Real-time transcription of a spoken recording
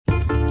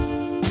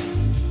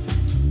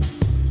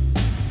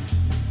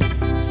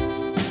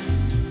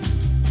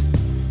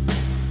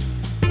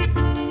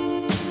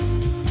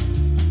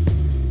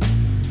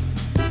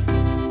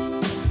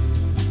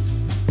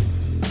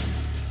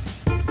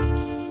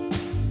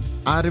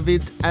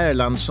Arvid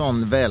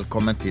Erlandsson,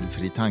 välkommen till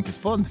Fri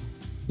Tankespodd.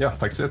 Ja,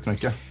 tack så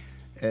jättemycket.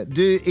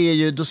 Du är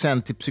ju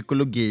docent i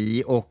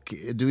psykologi och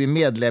du är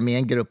medlem i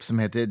en grupp som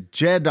heter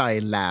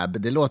Jedi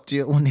Lab. Det låter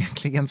ju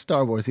onekligen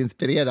Star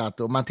Wars-inspirerat.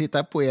 Om man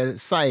tittar på er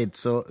sajt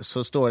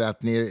så står det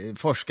att ni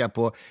forskar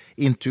på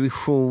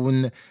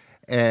intuition,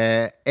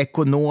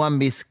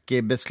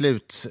 ekonomiska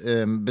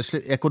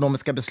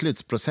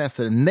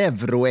beslutsprocesser,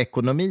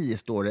 neuroekonomi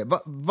står det.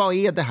 Vad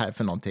är det här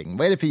för någonting?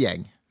 Vad är det för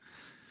gäng?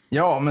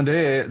 Ja, men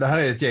det här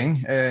är ett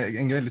gäng,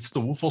 en väldigt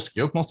stor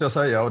forskargrupp måste jag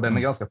säga, och den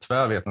är ganska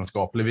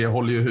tvärvetenskaplig. Vi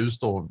håller ju hus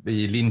då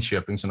vid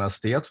Linköpings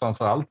universitet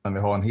framför allt, men vi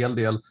har en hel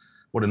del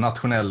både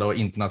nationella och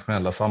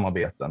internationella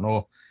samarbeten.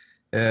 Och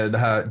det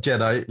här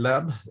Jedi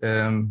Lab,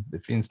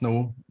 det finns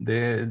nog, det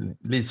är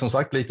lite, som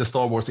sagt lite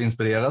Star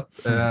Wars-inspirerat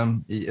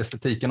i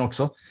estetiken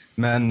också,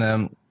 men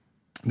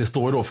det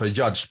står då för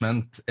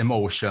judgment,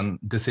 emotion,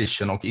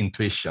 decision och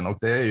intuition, och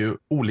det är ju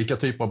olika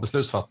typer av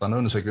beslutsfattande,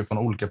 undersöker vi från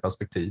olika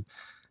perspektiv.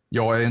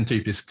 Jag är en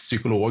typisk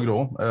psykolog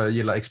då,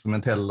 gillar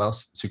experimentella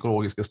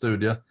psykologiska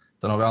studier.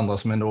 Sen har vi andra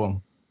som är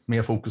då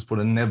mer fokus på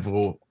den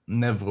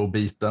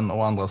neurobiten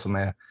och andra som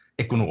är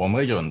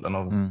ekonomer i grunden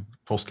och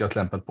forskar till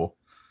exempel på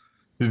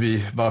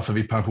varför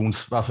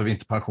vi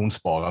inte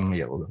pensionssparar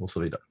mer och så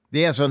vidare.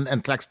 Det är alltså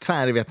en slags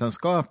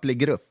tvärvetenskaplig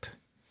grupp.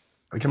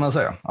 Det kan man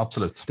säga,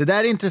 absolut. Det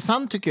där är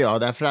intressant tycker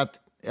jag, därför att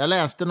jag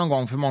läste någon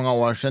gång för många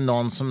år sedan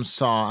någon som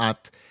sa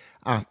att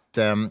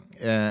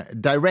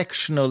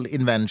directional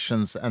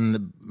inventions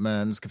and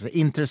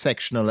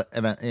intersectional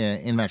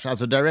inventions,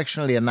 alltså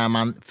directional är när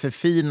man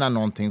förfinar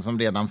någonting som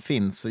redan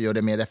finns och gör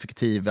det mer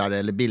effektivare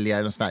eller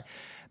billigare och sådär.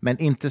 Men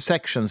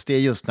intersections, det är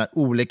just när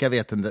olika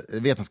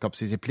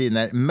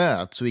vetenskapsdiscipliner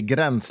möts och i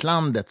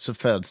gränslandet så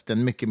föds det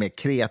mycket mer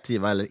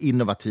kreativa eller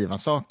innovativa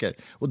saker.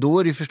 Och då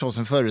är det förstås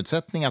en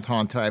förutsättning att ha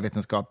en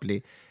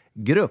tvärvetenskaplig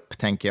grupp,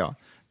 tänker jag.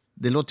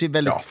 Det låter ju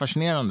väldigt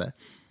fascinerande.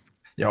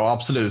 Ja,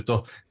 absolut.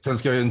 Och sen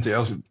ska jag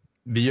inte,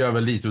 vi gör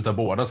väl lite utav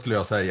båda skulle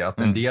jag säga. Att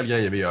en del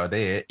grejer vi gör, det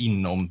är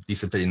inom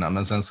disciplinen.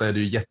 Men sen så är det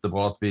ju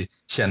jättebra att vi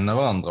känner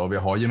varandra och vi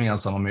har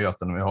gemensamma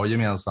möten och vi har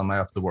gemensamma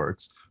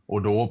afterworks.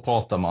 Och då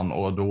pratar man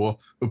och då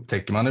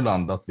upptäcker man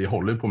ibland att vi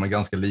håller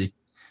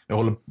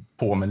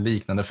på med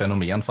liknande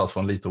fenomen fast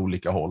från lite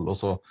olika håll. Och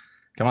så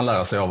kan man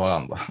lära sig av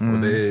varandra.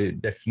 Och det är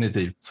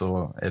definitivt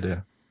så är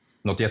det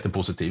något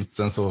jättepositivt.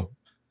 Sen så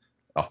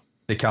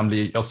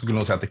jag skulle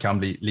nog säga att det kan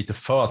bli lite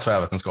för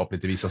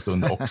tvärvetenskapligt i vissa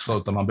stunder också,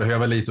 utan man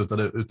behöver lite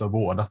utav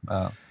båda.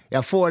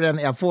 Jag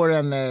får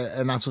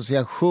en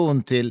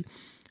association till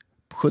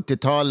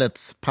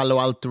 70-talets Palo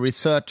Alto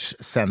Research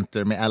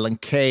Center med Alan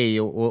Kay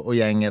och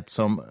gänget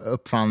som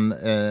uppfann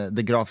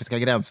det grafiska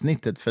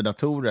gränssnittet för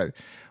datorer.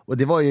 Och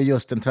det var ju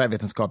just en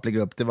tvärvetenskaplig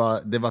grupp.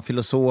 Det var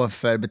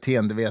filosofer,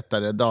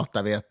 beteendevetare,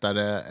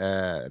 datavetare,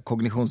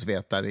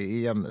 kognitionsvetare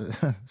i en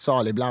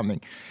salig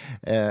blandning.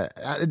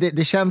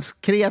 Det känns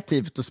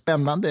kreativt och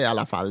spännande i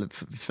alla fall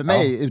för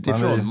mig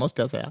utifrån,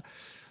 måste jag säga.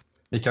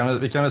 Vi kan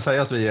väl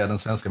säga att vi är den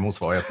svenska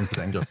motsvarigheten till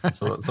den gruppen,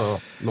 så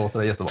låter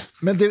det jättebra.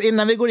 Men du,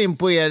 innan vi går in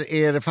på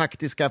er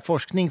faktiska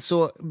forskning,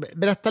 så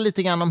berätta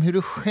lite grann om hur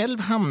du själv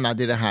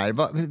hamnade i det här.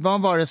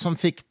 Vad var det som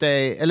fick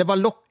dig, eller vad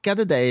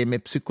lockade dig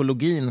med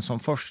psykologin som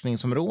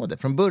forskningsområde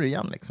från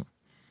början? Liksom?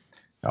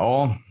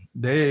 Ja,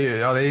 det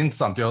är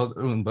intressant. Jag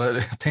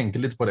tänker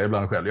lite på det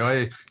ibland själv. Jag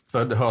är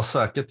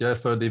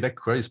född i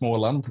Växjö i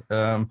Småland,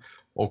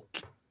 och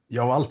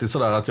jag var alltid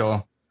sådär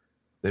att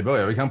det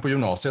började vi kanske på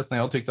gymnasiet när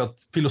jag tyckte att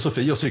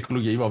filosofi och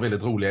psykologi var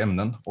väldigt roliga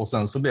ämnen. Och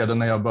sen så blev det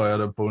när jag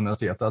började på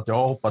universitetet att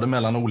jag hoppade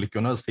mellan olika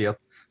universitet,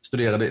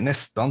 studerade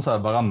nästan så här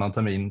varannan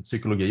termin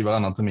psykologi,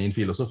 varannan termin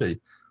filosofi.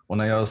 Och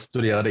när jag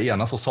studerade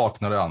ena så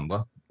saknade jag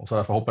andra. Och så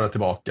därför hoppade jag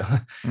tillbaka.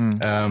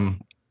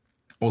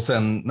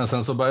 Men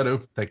sen så började jag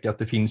upptäcka att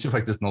det finns ju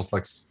faktiskt någon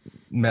slags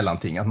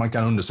mellanting. Att man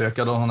kan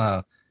undersöka de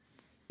här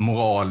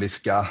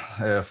moraliska,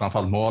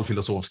 framförallt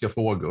moralfilosofiska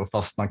frågor,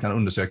 fast man kan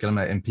undersöka det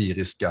med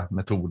empiriska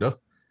metoder.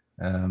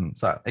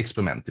 Så här,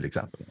 experiment till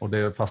exempel, och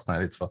det fastnade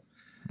jag lite för.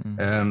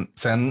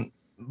 Sen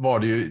var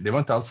det var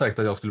inte alls säkert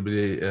att jag skulle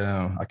bli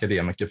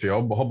akademiker, för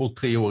jag har bott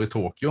 3 år i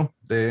Tokyo.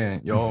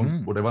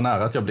 Och det var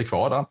nära att jag blev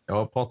kvar där.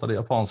 Jag pratade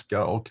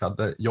japanska och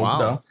hade jobb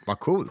där. Vad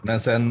coolt. Men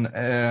sen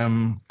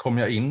kom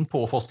jag in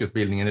på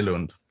forskarutbildningen i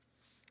Lund,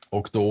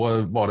 och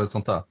då var det ett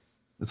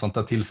sånt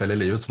där tillfälle i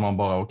livet som man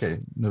bara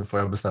okej, nu får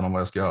jag bestämma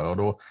vad jag ska göra, och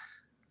då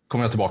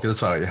kom jag tillbaka till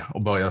Sverige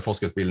och började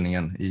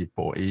forskarutbildningen i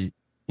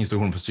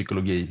institution för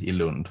psykologi i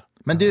Lund.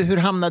 Men du, hur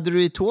hamnade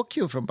du i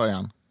Tokyo från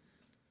början?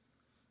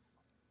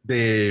 Det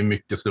är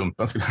mycket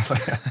slumpen skulle jag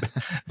säga.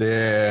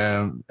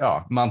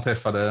 Man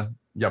träffade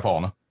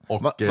japaner.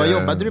 Vad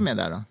jobbade du med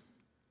där då?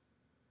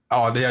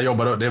 Ja, det jag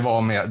jobbade det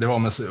var med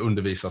att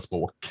undervisa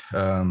språk.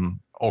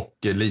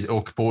 Och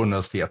på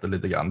universitetet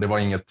lite grann.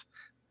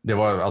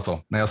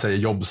 När jag säger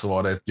jobb så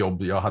var det ett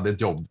jobb, jag hade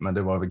ett jobb, men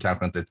det var väl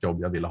kanske inte ett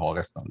jobb jag ville ha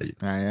resten av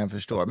livet. Nej, jag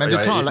förstår. Men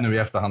nu i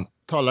efterhand.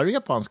 Talar du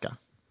japanska?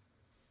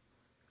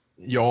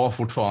 Ja,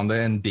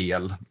 fortfarande en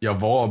del. Jag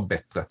var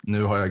bättre.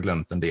 Nu har jag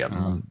glömt en del.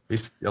 Men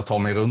visst, jag tar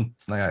mig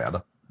runt när jag är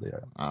där. det gör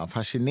jag. Ja,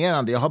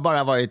 fascinerande. Jag har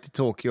bara varit i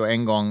Tokyo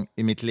en gång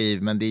i mitt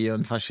liv, men det är ju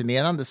en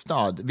fascinerande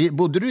stad.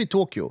 Bodde du i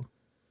Tokyo?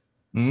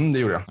 Det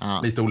gjorde jag.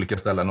 Ja. Lite olika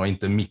ställen och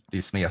inte mitt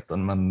i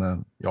smeten,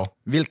 men ja.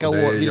 Vilka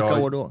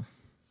år då?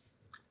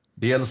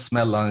 Dels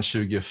mellan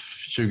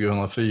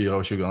 2004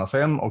 och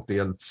 2005 och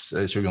dels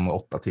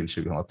 2008 till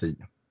 2010.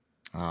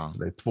 Ja.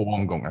 Det är 2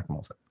 omgångar kan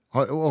man säga.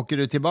 Åker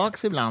du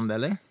tillbaks ibland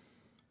eller?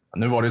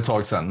 Nu var det ett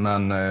tag sedan,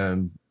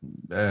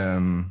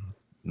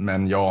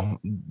 men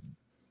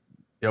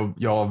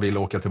jag vill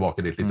åka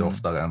tillbaka dit lite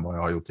oftare än vad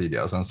jag har gjort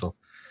tidigare. Sen så,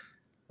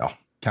 ja,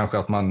 kanske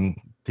att man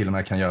till och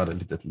med kan göra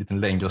det lite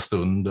längre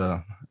stund.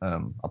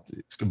 Att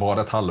vara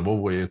där ett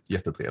halvår är ju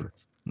jättetrevligt.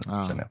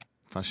 Ja,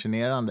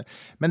 fascinerande.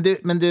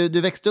 Men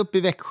du växte upp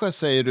i Växjö,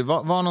 säger du.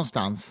 Var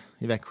någonstans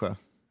i Växjö?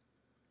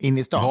 In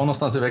i stan? Var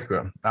någonstans i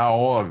Växjö?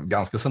 Ja,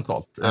 ganska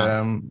centralt.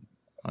 Okay.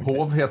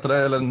 Hov heter det,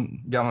 eller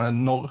gamla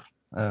norr.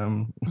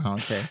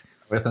 Okay.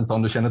 Jag vet inte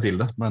om du känner till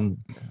det,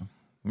 men...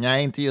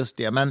 Nej, inte just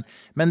det.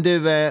 Men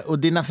du, och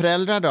dina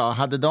föräldrar då?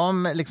 Hade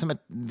de liksom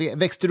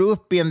växte du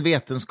upp i en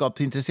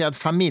vetenskapsintresserad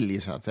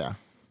familj, så att säga?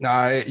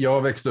 Nej,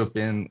 jag växte upp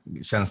i en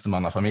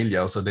tjänstemannafamilj.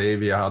 Alltså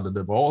vi hade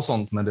det bra och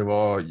sånt, men det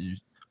var...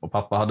 Och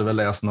pappa hade väl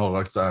läst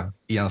några så här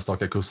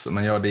enstaka kurser,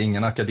 men jag hade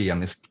ingen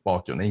akademisk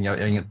bakgrund. Jag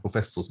är inget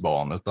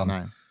professorsbarn,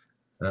 utan...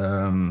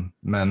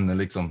 men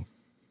liksom...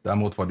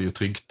 Däremot var det ju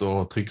tryggt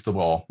och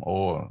bra,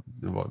 och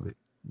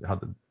vi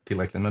hade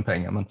tillräckligt med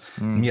pengar, men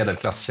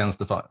medelklass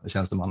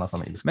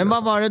tjänstemannafamilj. Men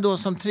vad var det då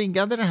som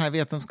triggade det här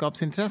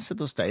vetenskapsintresset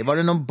hos dig? Var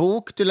det någon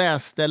bok du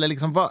läste, eller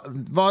liksom,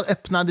 vad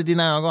öppnade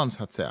dina ögon,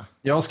 så att säga?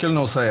 Jag skulle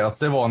nog säga att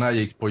det var när jag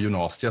gick på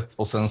gymnasiet,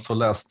 och sen så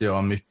läste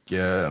jag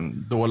mycket,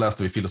 då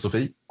läste vi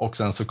filosofi, och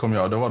sen så kom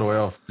det var då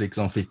jag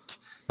liksom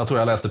jag tror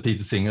jag läste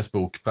Peter Singers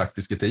bok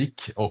Praktisk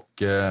etik,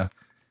 och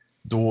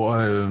då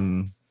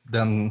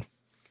den...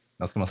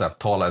 ska man säga,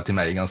 talade till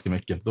mig ganska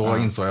mycket. Då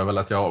insåg jag väl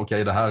att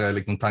det här är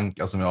liksom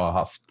tankar som jag har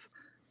haft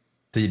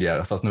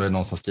tidigare, fast nu är det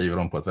någon som skriver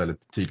dem på ett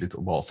väldigt tydligt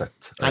och bra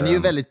sätt. Han är ju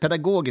väldigt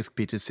pedagogisk,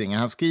 Peter Singer.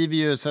 Han skriver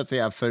ju, så att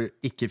säga, för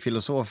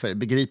icke-filosofer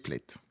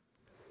begripligt.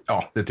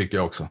 Ja, det tycker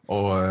jag också.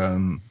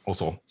 Och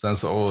så.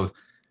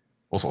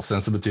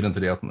 Sen så betyder inte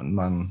det att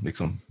man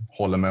liksom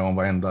håller med om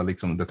varenda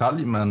liksom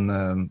detalj, men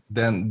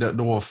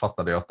då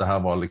fattade jag att det här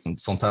var liksom,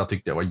 sånt här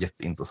tyckte jag var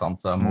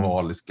jätteintressant. Så här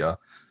moraliska,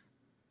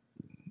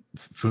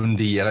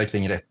 fundera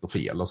kring rätt och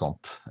fel och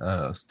sånt,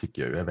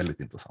 tycker jag är väldigt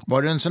intressant.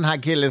 Var du en sån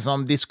här kille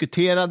som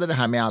diskuterade det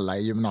här med alla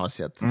i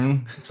gymnasiet?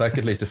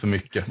 Säkert lite för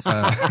mycket.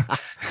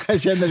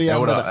 Jag känner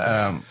igen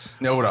det.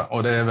 Jo,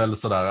 och det är väl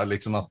sådär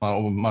liksom att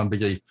man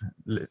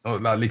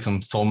begriper,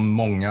 liksom som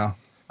många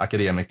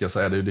akademiker så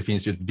är det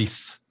finns ju ett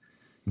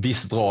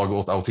viss drag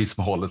åt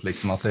autismhållet,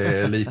 liksom att det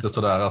är lite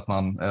sådär att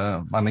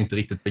man inte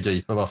riktigt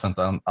begriper varför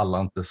inte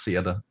alla inte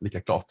ser det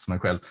lika klart som en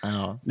själv.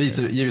 Ja,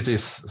 lite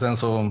givetvis. Sen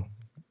så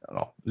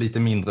lite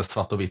mindre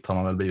svart och vitt har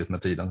man väl blivit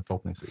med tiden,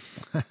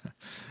 förhoppningsvis.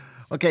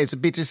 Okej, så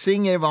Peter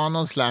Singer var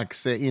någon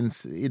slags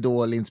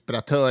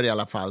idol-inspiratör i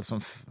alla fall,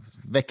 som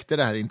väckte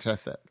det här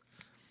intresset?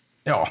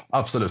 Ja,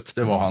 absolut.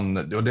 Det var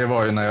han. Och det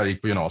var ju när jag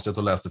gick på gymnasiet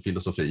och läste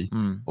filosofi.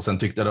 Och sen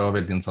tyckte jag det var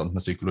väldigt intressant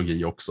med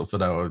psykologi också, för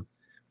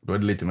då är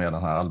det lite mer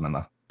den här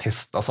allmänna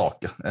testa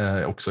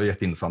saker. Också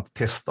jätteintressant.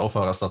 Testa och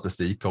föra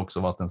statistik har också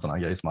varit en sån här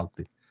grej som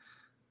alltid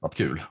varit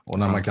kul. Och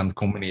när man kan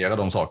kombinera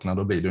de sakerna,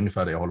 då blir det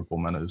ungefär det jag håller på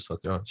med nu. Så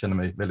att jag känner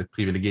mig väldigt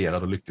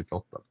privilegierad och lyckligt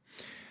lottad.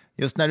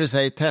 Just när du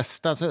säger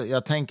testa, så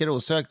jag tänker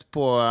osökt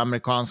på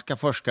amerikanska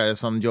forskare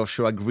som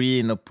Joshua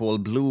Green och Paul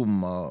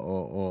Bloom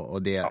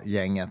och det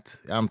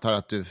gänget. Jag antar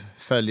att du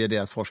följer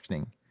deras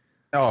forskning.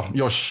 Ja,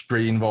 Josh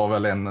Green var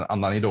väl en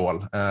annan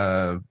idol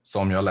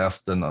som jag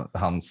läste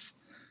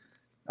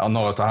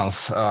några av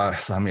hans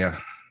så här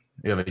mer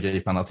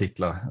övergripande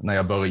artiklar när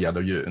jag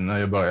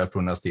började på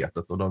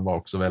universitetet, och de var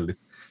också väldigt...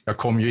 Jag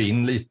kom ju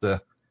in lite...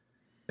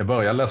 Jag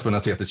började läsa på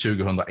universitetet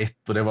 2001,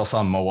 och det var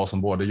samma år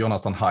som både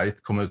Jonathan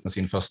Haidt kom ut med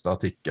sin första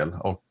artikel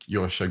och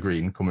Joshua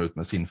Green kom ut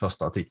med sin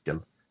första artikel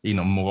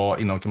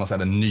inom kan man säga,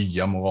 den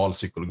nya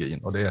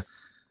moralpsykologin. Och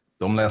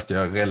de läste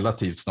jag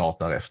relativt snart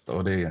därefter,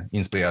 och det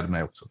inspirerade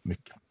mig också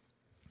mycket.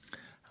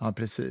 Ja,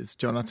 precis.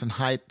 Jonathan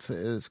Haidt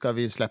ska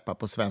vi släppa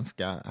på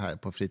svenska här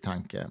på Fri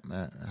Tanke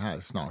här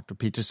snart. Och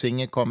Peter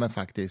Singer kommer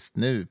faktiskt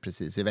nu,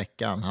 precis i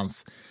veckan.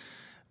 Hans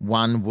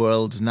One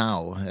World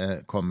Now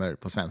kommer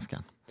på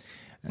svenska.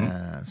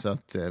 Så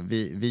att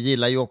vi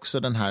gillar ju också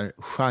den här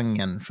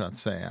genren, så att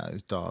säga,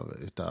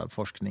 utav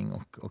forskning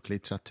och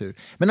litteratur.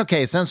 Men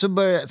okej,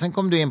 sen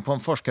kom du in på en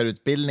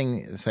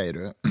forskarutbildning, säger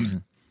du.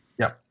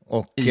 Ja,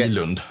 i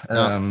Lund.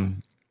 Ja.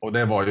 Och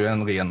det var ju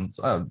en ren...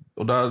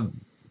 Och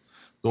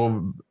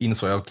då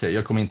insåg jag,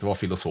 jag kommer inte vara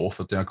filosof,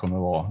 utan jag kommer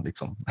vara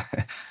liksom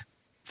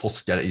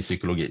forskare i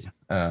psykologi.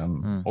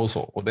 Och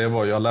så. Och det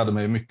var, jag lärde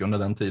mig mycket under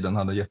den tiden,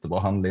 hade jättebra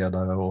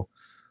handledare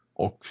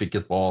och fick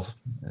ett bra...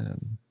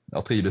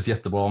 Jag trivdes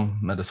jättebra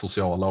med det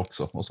sociala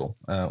också. Och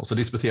så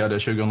disputerade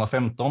jag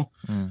 2015.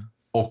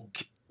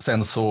 Och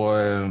sen så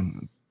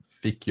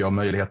fick jag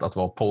möjlighet att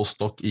vara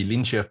postdoc i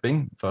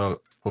Linköping för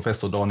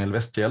professor Daniel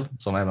Westfjell,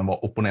 som även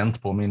var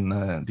opponent på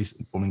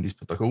min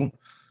disputation.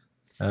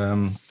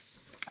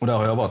 Och där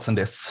har jag varit sedan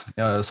dess.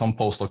 Jag är som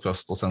postdoc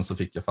först och sen så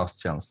fick jag fast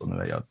tjänst och nu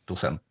är jag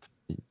docent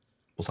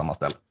på samma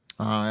ställe.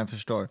 Ja, jag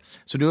förstår.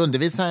 Så du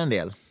undervisar en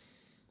del?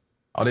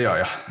 Ja, det gör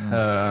jag.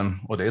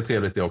 Och det är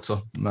trevligt det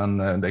också. Men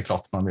det är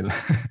klart man vill...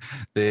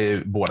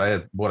 båda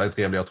är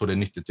trevliga. Jag tror det är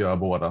nyttigt att göra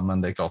båda.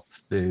 Men det är klart,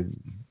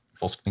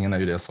 forskningen är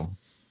ju det som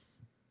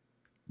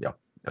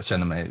jag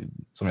känner mig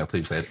som jag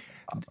trivs i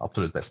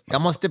absolut bäst.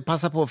 Jag måste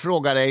passa på att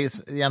fråga dig,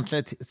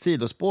 egentligen ett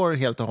sidospår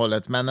helt och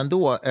hållet, men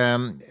ändå.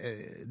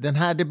 Den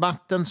här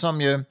debatten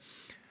som ju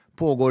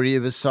pågår i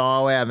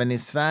USA och även i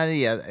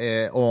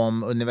Sverige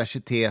om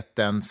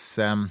universitetens...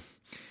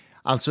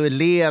 Alltså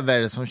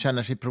elever som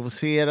känner sig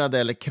provocerade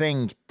eller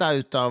kränkta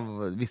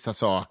av vissa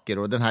saker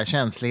och den här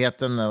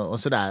känsligheten och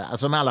sådär.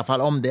 Alltså i alla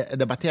fall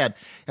omdebatterad.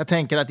 Jag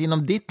tänker att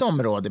inom ditt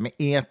område med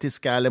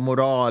etiska eller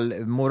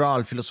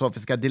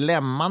moralfilosofiska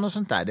dilemman och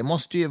sånt där. Det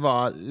måste ju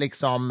vara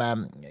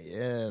liksom,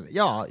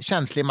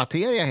 känslig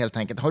materia helt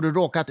enkelt. Har du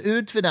råkat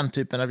ut för den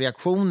typen av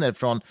reaktioner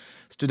från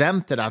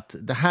studenter att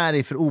det här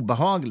är för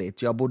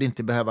obehagligt, jag borde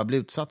inte behöva bli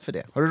utsatt för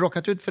det? Har du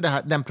råkat ut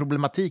för den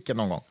problematiken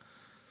någon gång?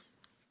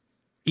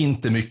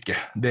 Inte mycket.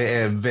 Det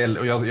är väl,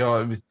 och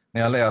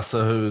när jag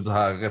läser hur de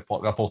här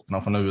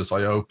rapporterna från USA,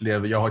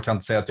 jag kan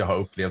inte säga att jag har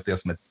upplevt det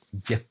som ett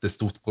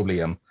jättestort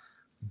problem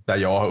där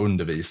jag har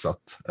undervisat.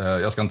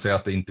 Jag ska inte säga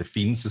att det inte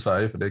finns i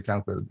Sverige, för det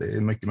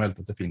är mycket möjligt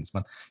att det finns,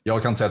 men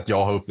jag kan inte säga att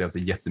jag har upplevt det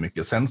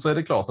jättemycket. Sen så är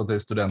det klart att det är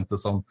studenter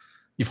som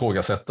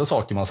ifrågasätter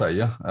saker man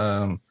säger.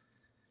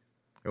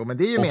 Jo, men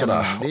det är ju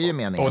meningen. Det är ju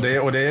meningen.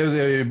 Och det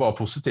är ju bara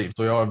positivt,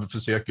 och jag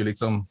försöker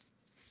liksom.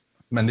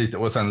 Men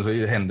och sen så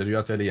händer det ju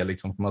att jag ger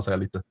liksom, kan man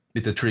säga,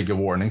 lite trigger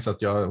warning, så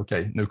att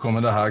nu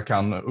kommer det här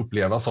kan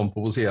upplevas som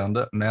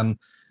provocerande, men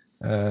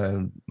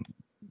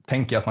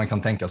tänker att man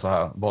kan tänka så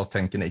här, vad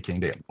tänker ni kring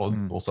det?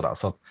 Och sådär.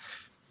 Så att,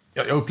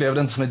 jag upplever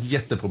det inte som ett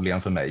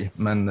jätteproblem för mig,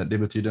 men det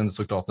betyder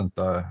såklart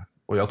inte,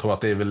 och jag tror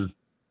att det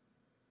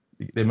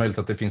är möjligt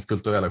att det finns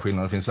kulturella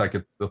skillnader, det finns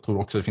säkert, jag tror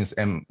också det finns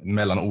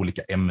mellan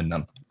olika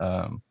ämnen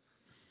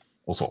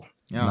och så.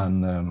 Ja.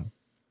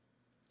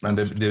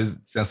 Men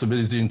sen så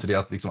betyder ju inte det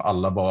att liksom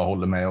alla bara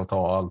håller med och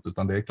tar allt,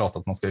 utan det är klart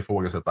att man ska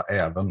ifrågasätta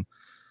även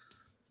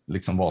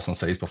liksom vad som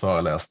sägs på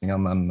föreläsningar,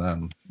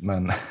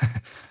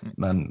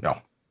 men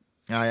ja.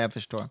 Ja, jag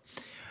förstår.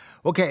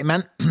 Okej,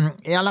 men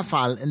i alla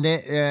fall,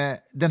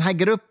 den här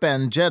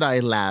gruppen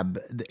Jedi Lab,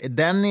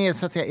 den är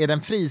så att säga, är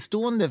den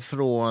fristående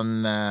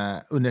från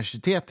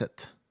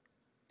universitetet?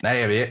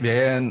 Nej, vi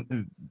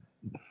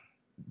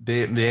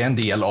är en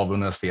del av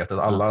universitetet.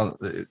 Alla,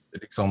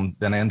 liksom,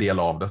 den är en del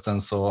av det.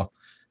 Sen så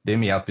det är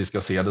mer att vi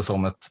ska se det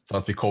som för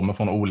att vi kommer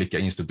från olika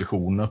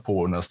institutioner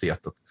på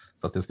universitetet.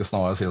 Så att det ska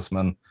snarare ses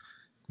som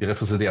vi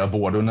representerar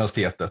både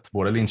universitetet,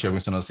 både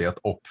Linköpings universitet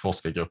och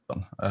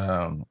forskargruppen.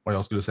 Och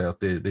jag skulle säga att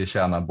det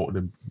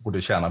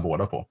borde tjäna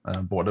båda på,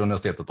 både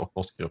universitetet och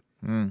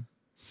forskargruppen. Mm.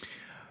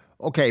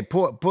 Okej,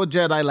 på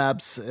Jedi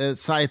Labs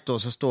sajt då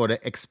så står det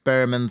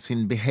Experiments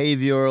in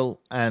Behavioral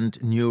and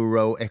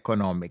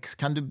Neuroeconomics.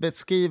 Kan du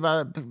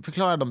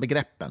förklara de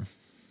begreppen?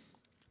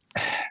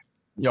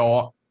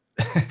 Ja,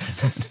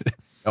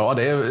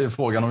 det är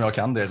frågan om jag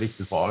kan det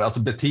riktigt bra. Alltså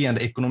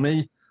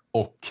beteendeekonomi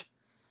och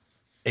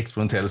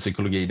experimentell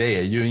psykologi, det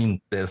är ju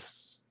inte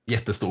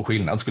jättestor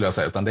skillnad skulle jag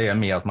säga, utan det är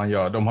mer att man i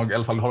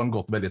alla fall har de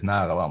gått väldigt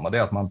nära varandra. Det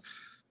är att man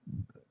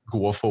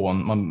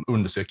man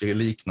undersöker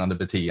liknande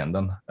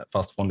beteenden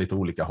fast från lite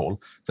olika håll.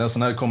 Sen så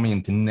när det kommer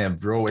in till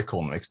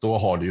neuroeconomics, då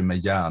har det ju med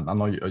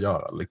hjärnan att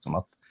göra. Liksom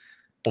att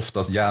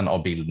oftast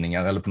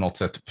hjärnavbildningar eller på något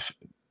sätt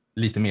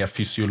lite mer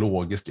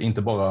fysiologiskt,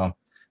 inte bara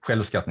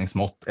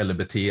självskattningsmått eller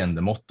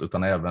beteendemått,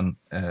 utan även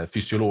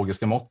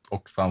fysiologiska mått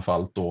och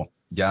framförallt då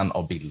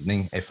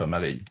hjärnavbildning,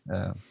 fMRI.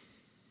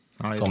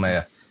 Som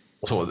är,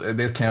 och så,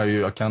 det kan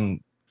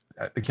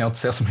jag inte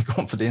säga så mycket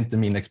om, för det är inte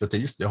min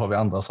expertis. Det har vi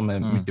andra som är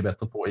mycket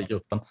bättre på i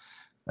gruppen.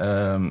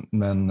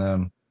 Men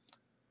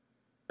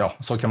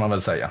så kan man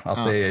väl säga.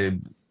 Att vi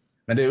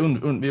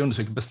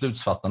undersöker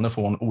beslutsfattande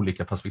från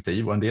olika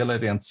perspektiv. Och en del är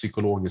rent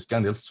psykologiska,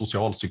 en del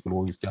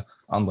socialpsykologiska,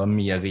 andra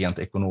mer rent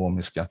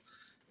ekonomiska,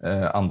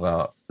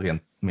 andra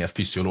rent mer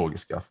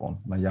fysiologiska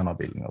med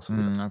hjärnavbildning och så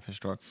vidare. Jag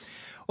förstår.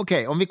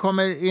 Okej, om vi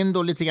kommer in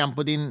då lite grann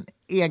på din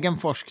egen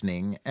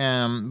forskning.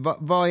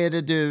 Vad är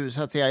det du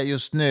så att säga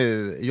just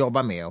nu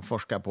jobbar med och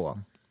forskar på?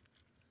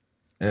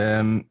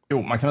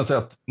 Man kan väl säga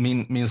att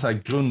min så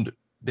här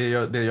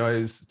det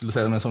jag skulle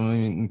säga som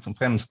min liksom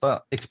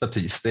främsta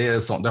expertis,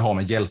 det har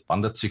med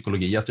hjälpandet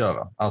psykologi att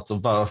göra.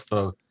 Alltså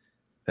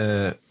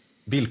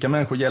vilka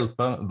människor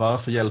hjälper,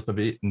 varför hjälper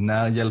vi,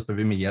 när hjälper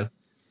vi mer?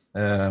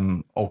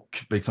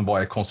 Och liksom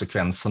vad är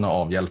konsekvenserna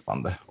av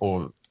hjälpande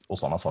och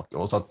sådana saker.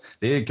 Och så att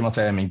det kan man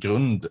säga är min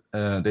grund. Det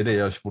är det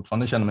jag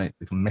fortfarande känner mig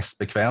liksom mest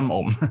bekväm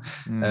om.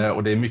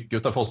 Och det är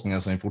mycket av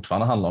forskningen som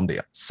fortfarande handlar om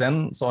det.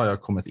 Sen så har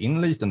jag kommit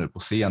in lite nu på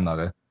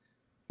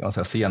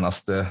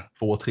senaste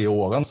 2-3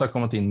 åren så har jag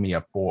kommit in mer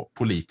på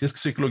politisk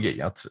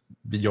psykologi. Att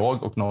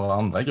jag och några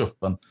andra i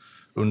gruppen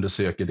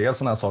undersöker dels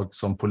sådana här saker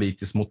som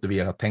politiskt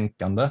motiverat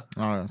tänkande.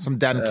 Ja, som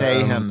Dan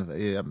Cahan,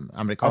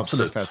 amerikansk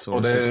professor.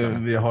 Och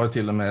vi har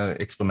till och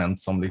med experiment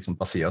som liksom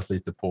baseras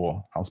lite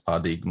på hans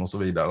paradigm och så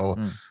vidare.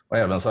 Och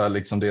även så här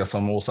liksom det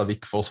som Åsa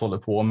Wickfors håller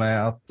på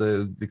med, att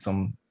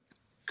liksom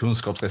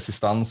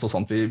kunskapsresistans och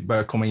sånt. Vi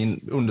börjar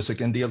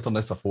undersöka en del av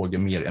dessa frågor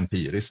mer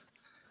empiriskt.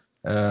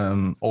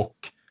 Och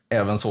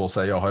även så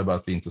jag har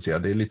börjat bli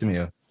intresserad. Det är lite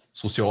mer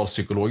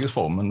socialpsykologisk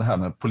form, men det här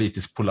med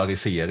politisk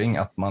polarisering,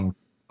 att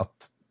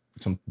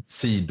liksom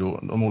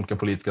de olika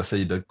politiska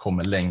sidor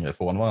kommer längre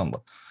ifrån varandra.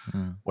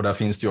 Och där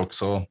finns det ju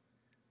också,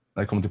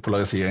 när det kommer till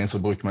polarisering så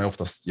brukar man ju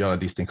oftast göra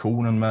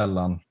distinktionen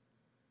mellan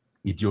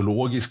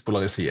ideologisk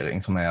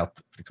polarisering, som är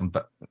att liksom,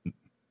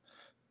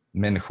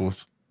 människor,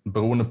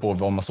 beroende på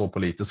vad man står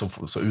politiskt,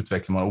 så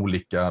utvecklar man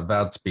olika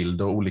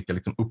världsbilder och olika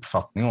liksom,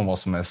 uppfattningar om vad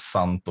som är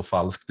sant och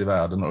falskt i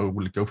världen, och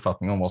olika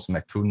uppfattningar om vad som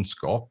är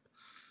kunskap.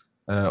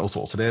 Och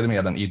så det är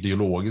mer den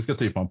ideologiska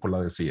typen av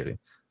polarisering.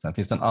 Sen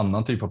finns det en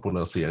annan typ av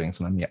polarisering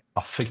som är mer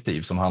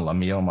affektiv, som handlar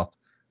mer om att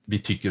vi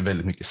tycker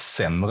väldigt mycket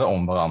sämre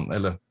om varandra,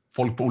 eller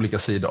folk på olika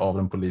sidor av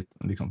den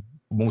liksom,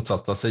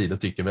 motsatta sidor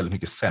tycker väldigt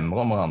mycket sämre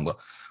om varandra,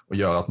 och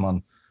gör att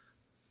man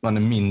är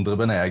mindre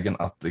benägen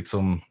att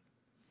liksom,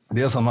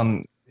 dels att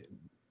man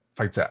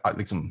faktiskt är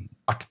liksom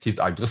aktivt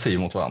aggressiv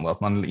mot varandra,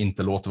 att man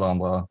inte låter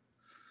varandra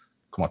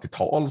komma till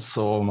tals,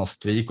 och man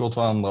skriker åt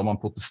varandra,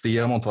 man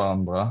protesterar mot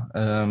varandra.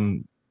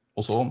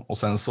 Och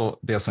sen så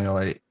det som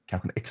jag är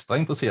kanske extra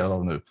intresserad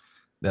av nu,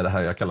 det är det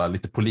här jag kallar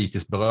lite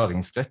politisk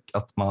beröringsskräck,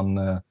 att man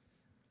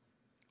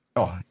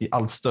i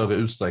allt större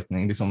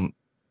utsträckning liksom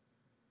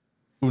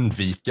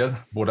undviker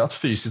både att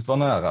fysiskt vara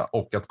nära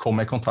och att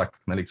komma i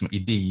kontakt med liksom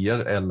idéer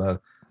eller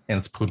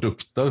ens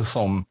produkter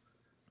som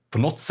på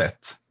något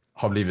sätt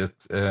har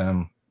blivit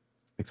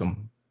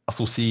liksom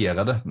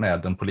associerade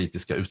med den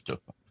politiska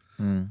utgruppen.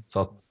 Så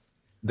att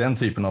den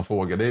typen av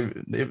frågor, det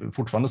är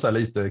fortfarande så här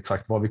lite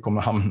exakt var vi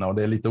kommer hamna, och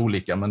det är lite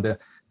olika, men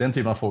den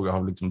typen av frågor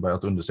har vi liksom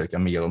börjat undersöka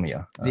mer och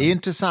mer. Det är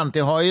intressant, det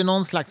har ju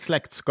någon slags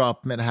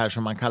släktskap med det här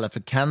som man kallar för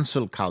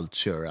cancel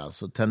culture,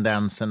 alltså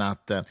tendensen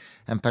att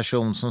en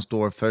person som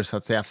står för så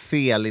att säga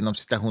fel inom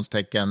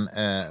citationstecken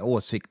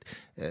åsikt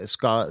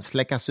ska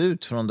släckas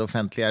ut från det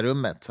offentliga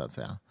rummet så att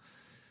säga.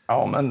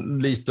 Ja, men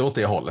lite åt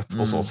det hållet.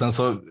 Och så. Sen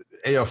så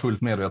är jag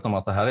fullt medveten om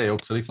att det här är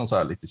också liksom så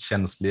här lite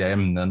känsliga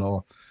ämnen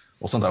och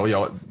sånt där. Och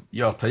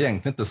jag tar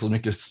egentligen inte så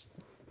mycket,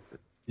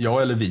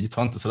 jag eller vi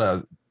tar inte så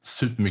där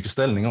supermycket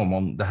ställning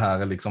om det här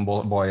är liksom,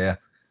 vad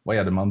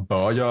är det man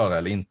bör göra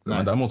eller inte. Nej.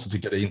 Men däremot så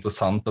tycker jag det är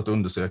intressant att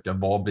undersöka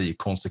vad blir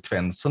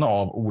konsekvenserna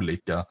av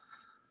olika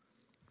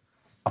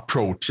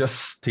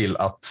approaches till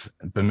att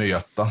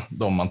bemöta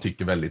de man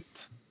tycker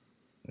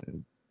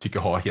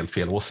har helt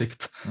fel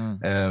åsikt.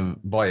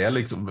 Vad är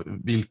liksom,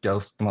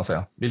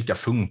 vilka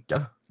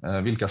funkar?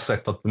 Vilka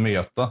sätt att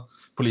bemöta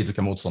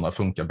politiska motståndare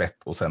funkar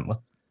bättre och sämre?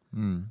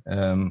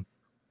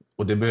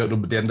 Och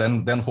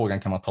den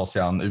frågan kan man ta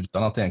sig an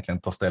utan att egentligen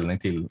ta ställning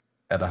till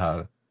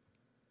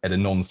är det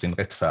någonsin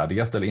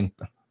rättfärdigt eller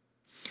inte.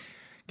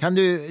 Kan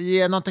du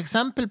ge något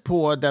exempel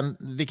på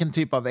vilken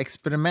typ av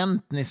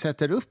experiment ni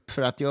sätter upp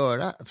för att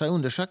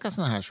undersöka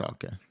såna här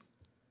saker?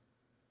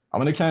 Ja,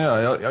 men det kan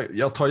jag göra.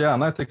 Jag tar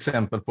gärna ett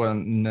exempel på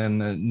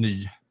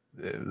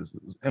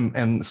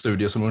en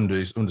studie som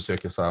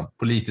undersöker så här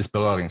politisk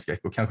beröringsskräck,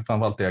 och kanske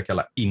framförallt det jag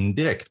kallar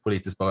indirekt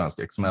politisk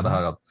beröringsskräck, som är det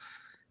här att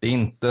det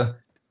inte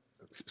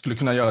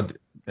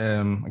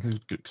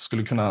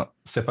skulle kunna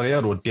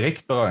separera då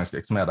direkt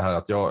beröringsskräck, som är det här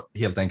att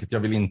jag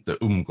vill inte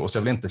umgås,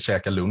 jag vill inte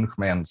käka lunch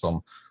med en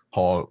som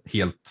har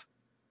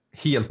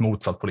helt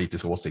motsatt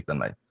politisk åsikt än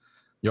mig.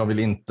 Jag vill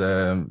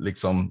inte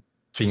liksom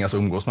tvingas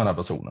umgås med den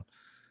här personen.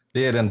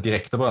 Det är den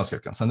direkta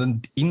beröringsskräcken. Sen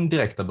den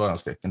indirekta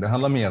beröringsskräcken, det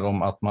handlar mer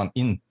om att man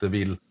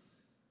vill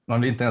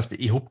inte ens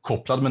bli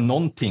ihopkopplad med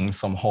någonting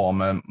som har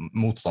med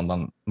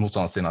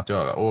motståndaren att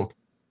göra. Och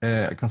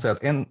jag kan säga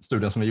att en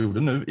studie som vi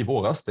gjorde nu i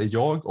våras, det är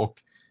jag och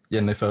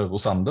Jennifer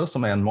Rosander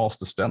som är en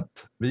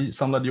masterstudent. Vi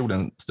gjorde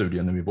en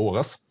studie nu i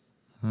våras.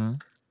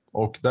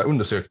 Och där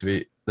undersökte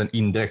vi den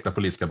indirekta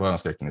politiska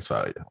beröringsskräcken i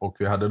Sverige. Och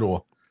vi hade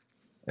då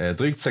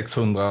drygt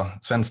 600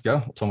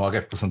 svenskar som var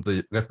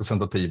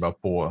representativa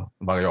på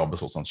variabler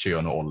såsom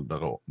kön och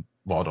ålder och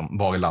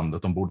var i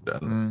landet de bodde.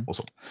 Och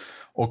så.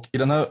 Och i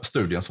den här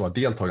studien så var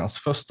deltagarnas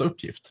första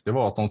uppgift, det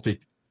var att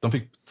de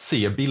fick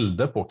se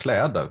bilder på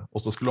kläder,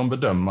 och så skulle de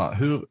bedöma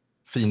hur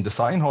fin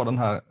design har den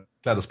här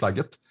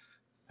klädesplagget,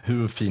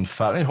 hur fin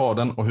färg har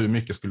den och hur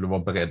mycket skulle de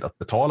vara beredd att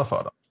betala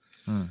för den.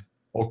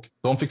 Och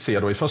de fick se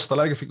då, i första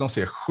läget fick de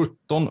se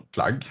 17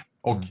 plagg,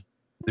 och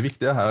det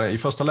viktiga här är, i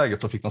första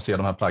läget så fick de se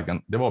de här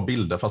plaggen, det var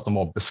bilder fast de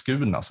var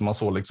beskurna, så man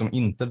såg liksom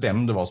inte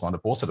vem det var som hade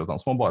på sig, utan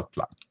som var bara ett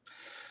plagg.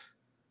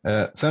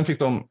 Sen fick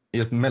de i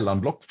ett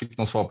mellanblock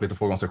svara på lite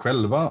frågor om sig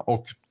själva,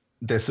 och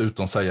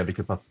dessutom säga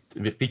vilket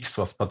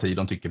riksdagsparti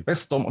de tycker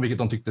bäst om och vilket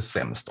de tyckte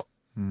sämst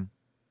om.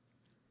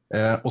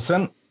 Och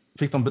sen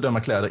fick de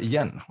bedöma kläder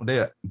igen, och det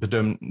är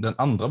den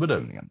andra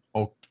bedömningen.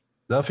 Och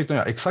där fick de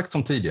göra exakt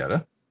som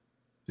tidigare.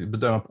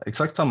 bedöma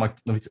exakt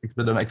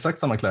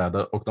samma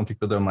kläder och de fick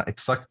bedöma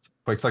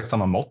på exakt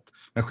samma mått.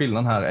 Men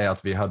skillnaden här är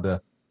att vi hade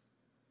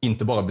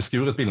inte bara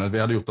beskurit bilderna, vi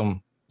hade gjort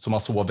dem så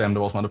man såg vem det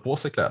var som hade på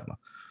sig kläderna.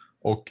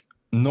 Och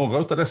några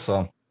av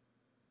dessa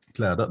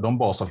kläder, de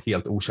bars av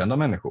helt okända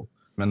människor.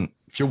 Men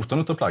 14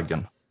 av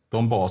plaggen,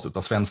 de bars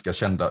av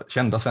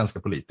kända svenska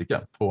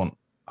politiker från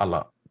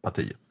alla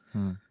partier.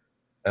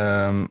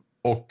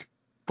 Och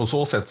på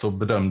så sätt så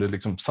bedömde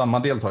liksom, samma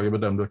deltagare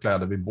bedömde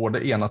kläder vid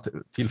både ena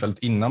tillfället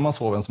innan man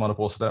såg vem som hade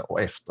på sig det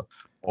och efter.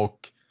 Och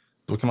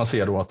då kan man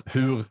se då att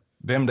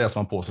vem det är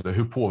som har på sig det,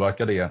 hur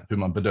påverkar det hur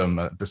man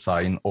bedömer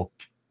design och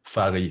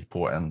färg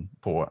på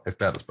ett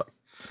klädesplagg.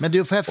 Men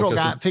du, får jag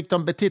fråga, fick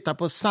de titta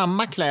på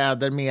samma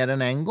kläder mer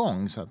än en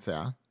gång så att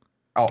säga?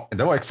 Ja,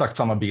 det var exakt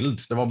samma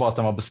bild. Det var bara att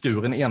den var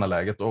beskuren i ena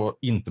läget och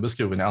inte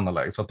beskuren i andra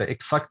läget. Så att det är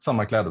exakt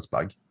samma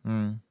klädesplagg.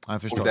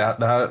 Jag förstår. Och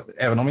det här,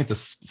 även om vi inte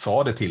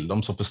sa det till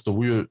dem så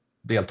förstod ju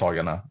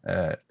deltagarna,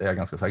 det är jag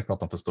ganska säker på att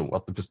de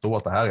förstod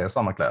att det här är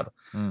samma kläder.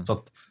 Så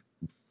att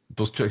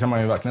då kan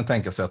man ju verkligen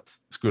tänka sig att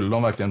skulle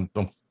de verkligen,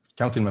 de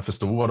kan till och med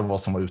förstå vad det var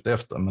som var ute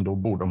efter, men då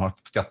borde de ha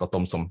skattat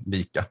dem som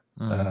lika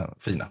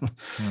fina.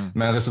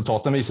 Men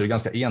resultaten visar ju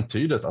ganska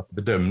entydigt att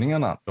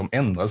bedömningarna, de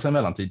ändrade sig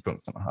mellan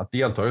tidpunkterna. Att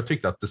deltagare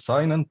tyckte att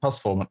designen,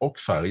 passformen och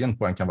färgen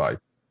på en kavaj,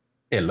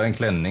 eller en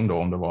klänning då,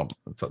 om det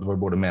var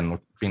både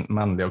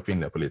manliga och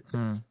kvinnliga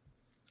politiker,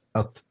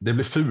 att det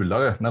blev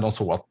fulare när de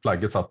såg att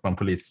plagget satt på en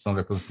politiker som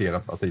representerar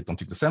partiet de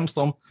tyckte sämst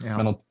om,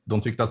 men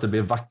de tyckte att det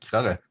blev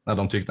vackrare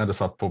när det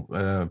satt på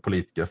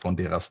politiker från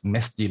deras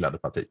mest gillade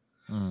parti.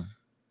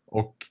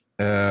 Och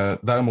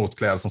däremot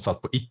kläder som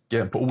satt på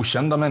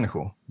okända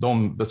människor,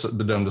 de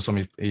bedömdes som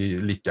i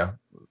lika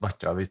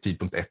vackra vid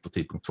tidpunkt 1 och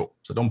tidpunkt 2.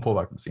 Så de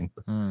påverkades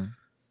inte.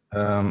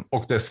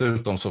 Och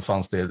dessutom så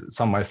fanns det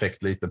samma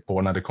effekt lite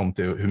på när det kom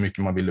till hur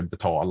mycket man ville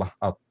betala.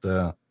 Att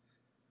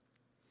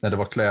när det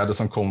var kläder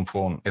som kom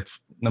från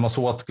när man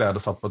såg att kläder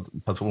satt på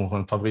en person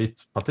från ett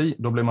favoritparti,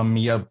 då blev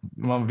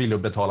man ville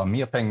betala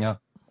mer pengar.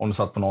 Om det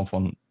satt på någon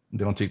från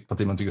det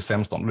parti man tycker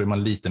sämst om, då blev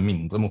man lite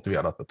mindre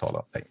motiverad att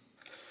betala pengar.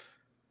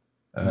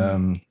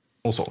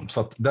 Och så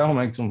att där har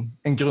man liksom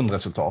en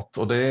grundresultat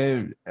och det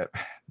är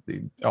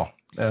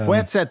på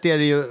ett sätt är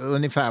det ju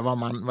ungefär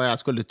vad jag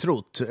skulle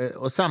trott,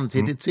 och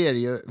samtidigt så är det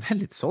ju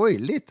väldigt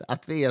sorgligt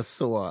att vi är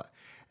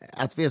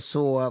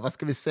så vad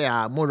ska vi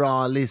säga,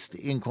 moraliskt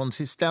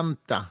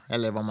inkonsistenta,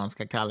 eller vad man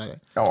ska kalla det.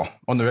 Ja,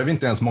 och nu är vi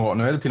inte ens nu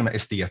är det till och med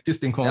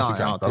estetiskt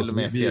inkonsekventa. Till och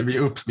med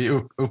estetiskt.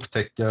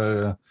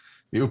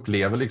 Vi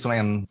upplever liksom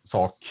en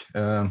sak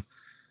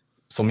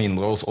som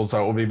mindre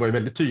och vi var ju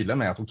väldigt tydliga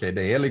med att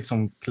det är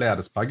liksom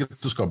klädesplagget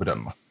du ska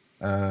bedöma.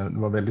 Det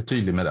var väldigt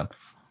tydligt med den.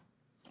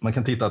 Man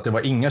kan titta att det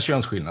var inga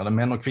könsskillnader.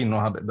 Män och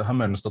kvinnor det här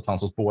mönstret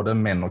fanns hos både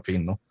män och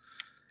kvinnor.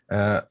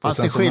 Fanns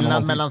det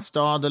skillnad mellan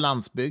stad och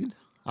landsbygd?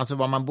 Alltså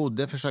var man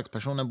bodde,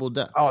 försökspersonen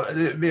bodde? Ja,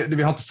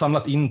 vi har inte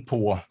samlat in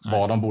på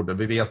var de bodde.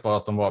 Vi vet bara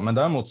att de var. Men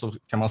däremot så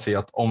kan man se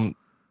att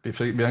vi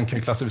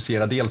kan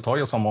klassificera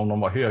deltagare som om de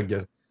var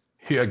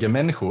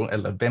högermänniskor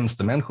eller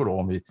vänstermänniskor då,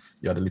 om vi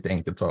gör det lite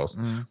enkelt för oss.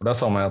 Och där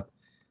sa man att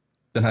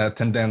den här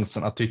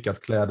tendensen att tycka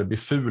att kläder blir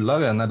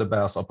fulare när det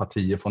bärs av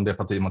partier från det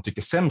parti man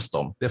tycker sämst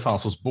om, det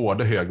fanns hos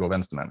både höger- och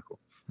vänstermänniskor.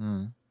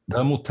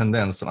 Däremot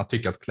tendensen att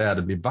tycka att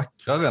kläder blir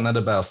vackrare när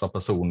det bärs av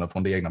personer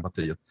från det egna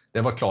partiet,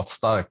 det var klart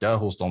starkare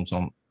hos de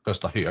som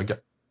röstar höger.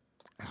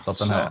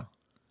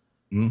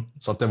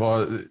 Så att det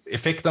var,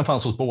 effekten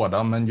fanns hos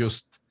båda, men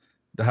just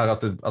det här att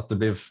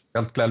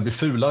kläder blir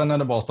fulare när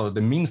det bärs av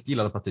det minst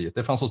gillade partiet,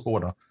 det fanns hos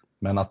båda.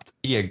 Men att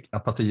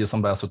partier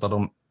som bärs av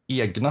de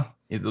egna,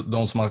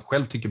 de som man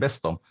själv tycker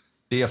bäst om,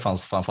 det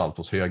fanns framförallt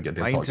hos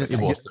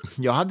högerdeltagare.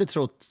 Jag hade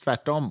trott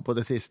tvärtom på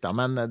det sista,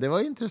 men det var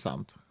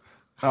intressant.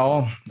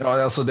 Ja,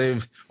 alltså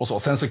det och så.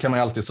 Sen så kan man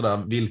ju alltid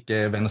sådär, vilka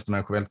är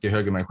vänstermänniskor, vilka är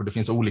högermänniskor? Det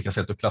finns olika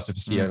sätt att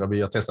klassificera.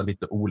 Vi har testat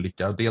lite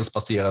olika, dels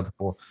baserat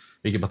på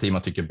vilket parti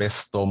man tycker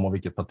bäst om och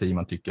vilket parti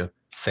man tycker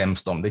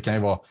sämst om. Det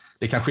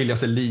kan skilja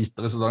sig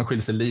lite, resultaten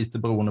skiljer sig lite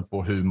beroende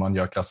på hur man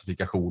gör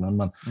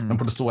klassifikationen, men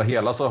på det stora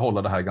hela så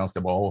håller det här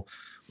ganska bra.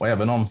 Och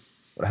även om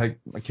det här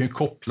man kan ju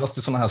kopplas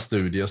till sådana här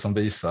studier som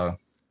visar,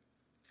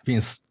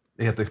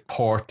 det heter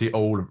party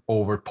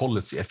over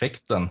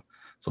policy-effekten,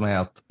 som är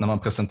att när man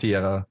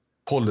presenterar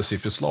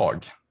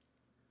policyförslag.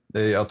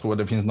 Jag tror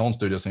det finns någon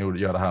studie som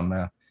gör det här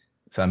med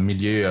så här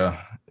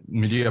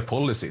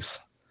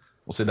miljöpolicies.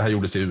 Och så det här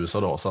gjordes i USA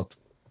då. Så att,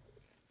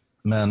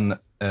 men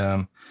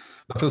där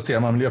presenterar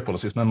man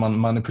miljöpolicies, men man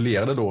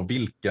manipulerade då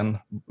vilka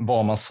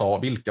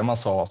man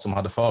sa som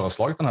hade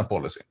föreslagit den här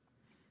policyn.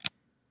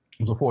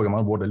 Och så frågar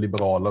man både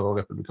liberaler och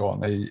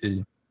republikaner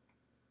i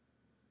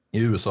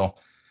USA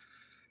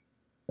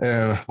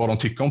vad de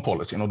tycker om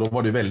policyn. Och då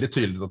var det väldigt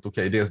tydligt att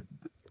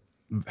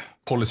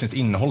policyns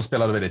innehåll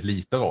spelade väldigt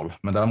lite roll,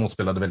 men däremot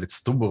spelade väldigt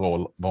stor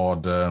roll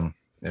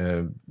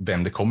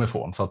vem det kom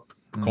ifrån. Så att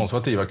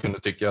konservativa kunde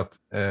tycka att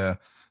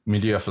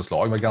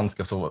miljöförslag var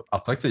ganska så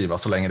attraktiva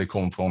så länge det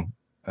kom från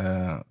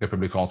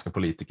republikanska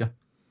politiker.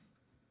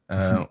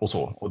 Och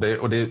så. Och det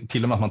är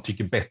till och med att man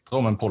tycker bättre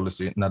om en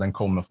policy när den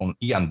kommer från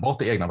enbart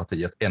det egna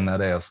partiet än när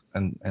det är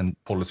en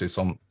policy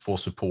som får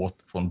support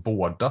från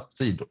båda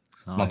sidor.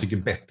 Man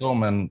tycker bättre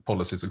om en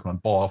policy som kommer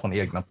bara från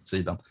egna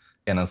sidan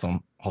än en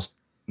som har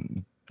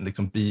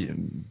liksom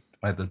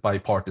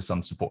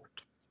bipartisan support.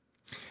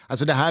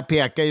 Alltså det här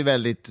pekar ju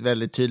väldigt,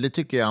 väldigt tydligt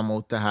tycker jag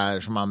mot det här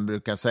som man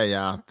brukar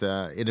säga att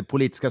i det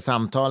politiska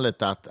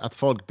samtalet att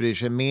folk bryr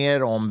sig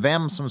mer om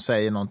vem som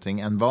säger någonting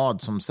än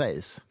vad som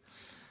sägs.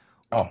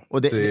 Ja,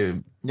 och det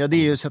är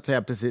ju så att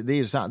säga precis, det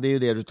är ju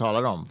det du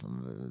talar om,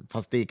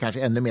 fast det är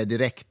kanske ännu mer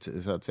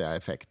direkt så att säga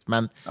effekt.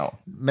 Men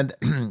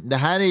det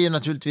här är ju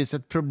naturligtvis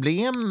ett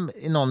problem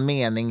i någon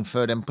mening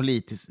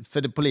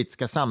för det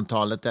politiska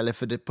samtalet eller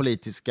för det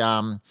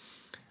politiska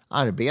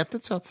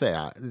arbetet så att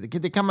säga.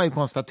 Det kan man ju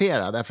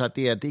konstatera därför att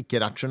det är ett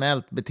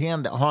icke-rationellt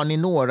beteende. Har ni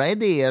några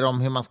idéer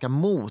om hur man ska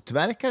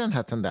motverka den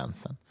här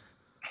tendensen?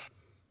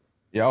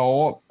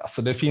 Ja,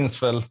 alltså det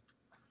finns väl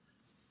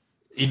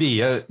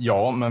idéer,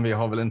 ja, men vi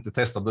har väl inte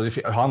testat det.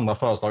 Det har andra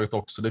föreslagit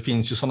också. Det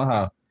finns ju sådana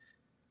här,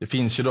 det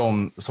finns ju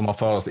de som har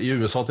föreslagit, i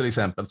USA till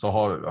exempel så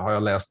har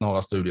jag läst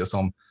några studier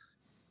som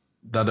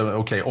där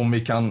det, om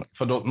vi kan,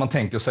 för då, man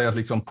tänker sig att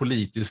liksom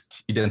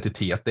politisk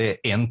identitet det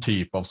är en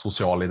typ av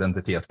social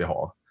identitet vi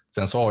har.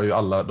 Sen så har ju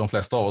de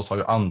flesta av oss har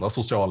ju andra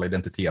sociala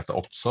identiteter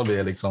också. Vi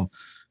är liksom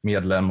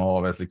medlemmar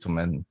av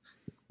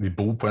vi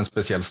bor på en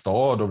speciell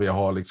stad och vi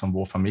har liksom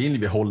vår familj,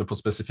 vi håller på ett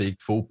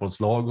specifikt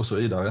fotbollslag och så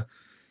vidare.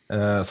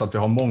 Så att vi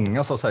har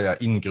många så att säga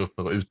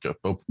ingrupper och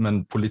utgrupper,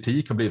 men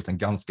politik har blivit en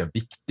ganska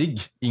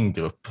viktig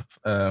ingrupp.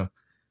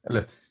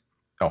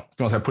 Ska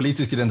man säga,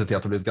 politisk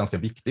identitet har blivit ganska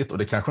viktigt och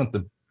det kanske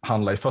inte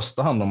handlar i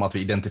första hand om att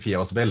vi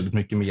identifierar oss väldigt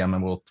mycket mer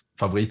med vårt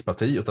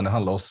favoritparti, utan det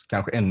handlar oss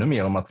kanske ännu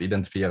mer om att vi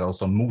identifierar oss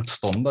som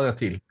motståndare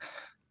till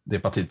det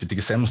partiet vi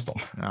tycker sämst om.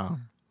 Ja.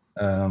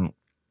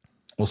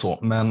 Och så.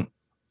 Men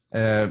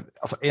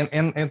alltså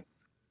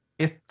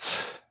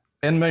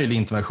en möjlig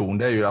intervention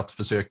det är ju att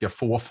försöka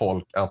få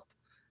folk att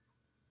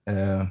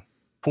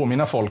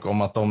påminna folk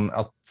om att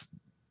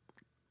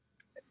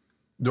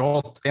du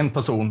har en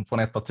person från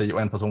ett parti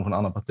och en person från ett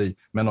annat parti,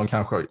 men de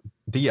kanske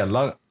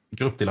delar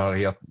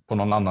grupptillhörighet på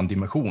någon annan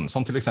dimension.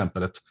 Som till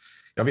exempel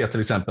jag vet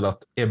till exempel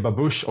att Ebba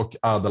Busch och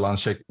Ardalan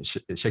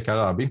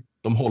Shekarabi,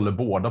 de håller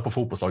båda på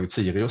fotbollslaget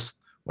Sirius.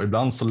 Och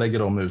ibland så lägger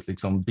de ut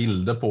liksom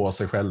bilder på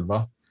sig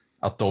själva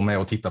att de är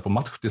och tittar på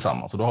match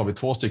tillsammans. Så då har vi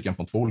 2 stycken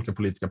från 2 olika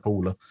politiska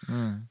poler.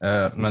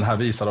 Men här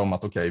visar de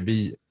att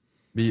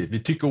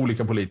vi tycker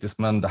olika politiskt,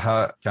 men det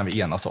här kan vi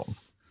enas om.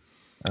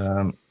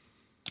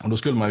 Och då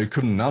skulle man ju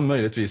kunna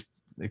möjligtvis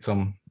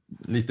liksom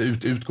lite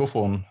utgå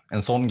från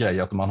en sån grej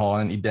att man har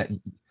en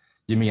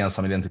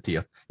gemensam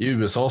identitet. I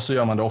USA så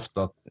gör man det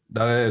ofta,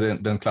 där är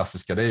den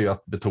klassiska, det är ju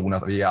att betona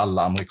att vi är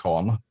alla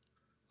amerikaner.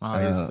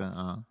 Ja, just det.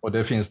 Ja. Och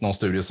det finns någon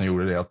studie som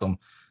gjorde det, att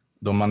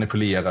de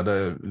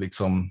manipulerade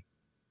liksom,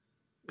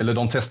 eller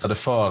de testade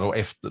före och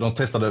efter, de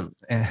testade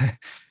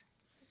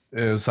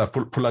så här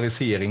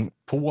polarisering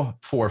på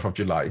 4th of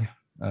July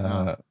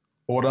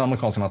på den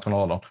amerikanska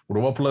nationaldagen, och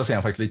då var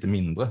polariseringen faktiskt lite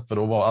mindre, för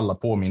då var alla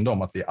påminda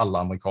om att vi är alla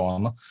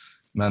amerikaner,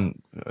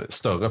 men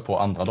större på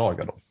andra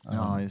dagar då.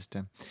 Ja, just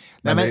det.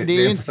 Men det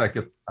är inte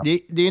säkert.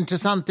 Det är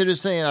intressant det du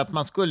säger, att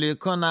man skulle ju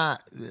kunna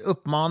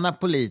uppmana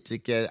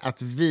politiker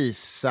att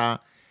visa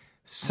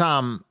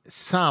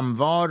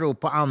samvaro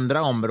på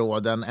andra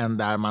områden än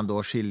där man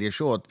då skiljer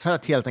sig åt, för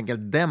att helt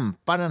enkelt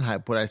dämpa den här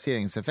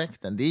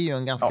polariseringseffekten. Det är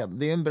ju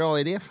det är en bra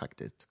idé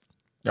faktiskt.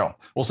 Ja,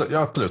 och så, ja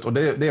absolut. Och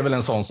det är väl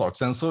en sån sak.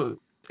 Sen så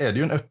är det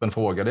ju en öppen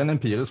fråga, det är en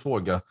empirisk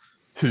fråga.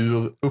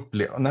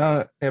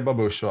 När Ebba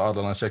Busch och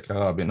Ardalan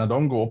Shekarabi, när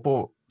de går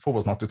på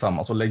fotbollsmatch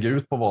tillsammans och lägger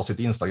ut på varsitt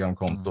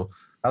Instagramkonto,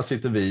 här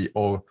sitter vi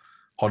och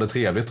har det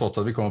trevligt trots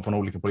att vi kommer från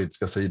olika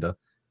politiska sidor.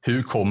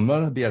 Hur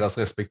kommer deras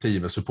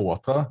respektive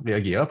supportrar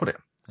reagera på det?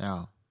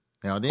 Ja,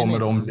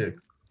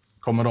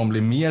 kommer de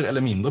bli mer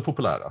eller mindre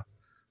populära?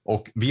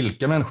 Och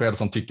vilka människor är det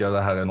som tycker att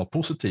det här är något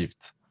positivt?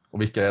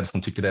 Och vilka är det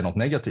som tycker det är något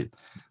negativt?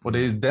 Och det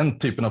är den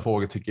typen av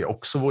frågor tycker jag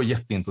också var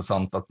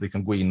jätteintressant att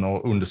liksom gå in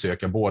och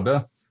undersöka,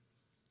 både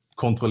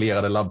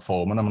kontrollerade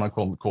labbformer när man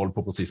har koll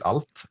på precis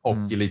allt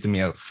och lite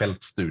mer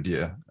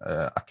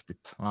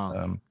fältstudieaktigt.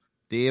 Wow.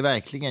 Det är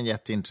verkligen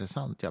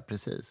jätteintressant, ja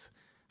precis.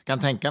 Jag kan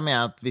tänka mig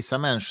att vissa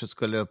människor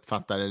skulle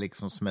uppfatta det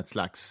liksom som ett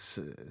slags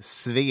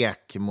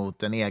svek mot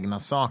den egna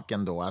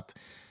saken då,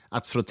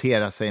 att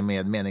frottera sig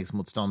med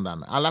meningsmotståndaren.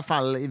 I alla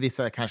fall i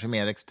vissa kanske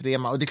mer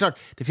extrema. Och det är klart,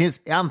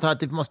 jag antar att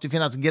det måste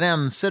finnas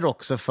gränser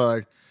också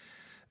för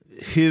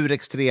hur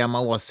extrema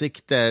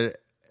åsikter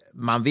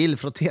man vill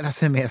frottera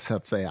sig med, så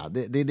att säga.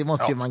 Det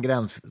måste ju vara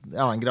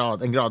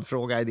en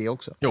gradfråga i det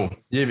också. Jo,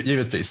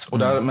 givetvis.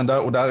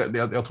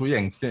 Jag tror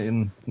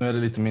egentligen, nu är det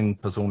lite min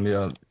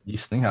personliga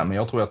gissning här, men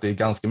jag tror att det är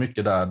ganska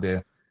mycket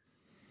där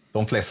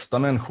de flesta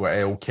människor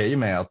är okej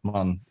med att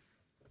man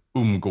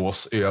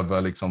umgås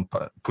över liksom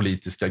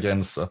politiska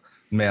gränser,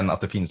 men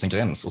att det finns en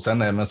gräns. Och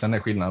sen är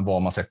skillnaden var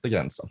man sätter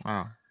gränsen.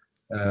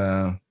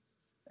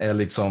 Är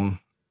liksom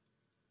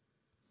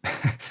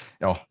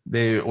ja, det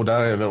är,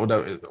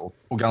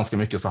 och ganska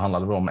mycket så handlar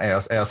det om,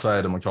 är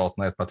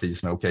Sverigedemokraterna ett parti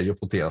som är okej att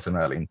fotera sig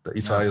med eller inte?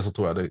 I Sverige så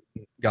tror jag det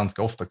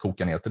ganska ofta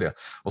kokar ner till det.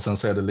 Och sen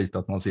så är det lite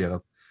att man ser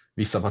att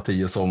vissa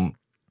partier som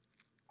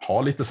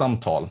har lite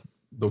samtal,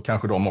 då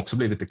kanske de också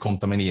blir lite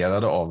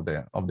kontaminerade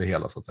av det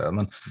hela så att säga.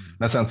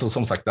 Men sen så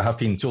som sagt, det här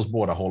finns ju hos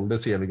båda håll, det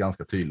ser vi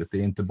ganska tydligt. Det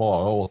är inte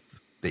bara åt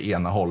det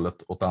ena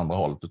hållet, åt det andra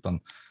hållet, utan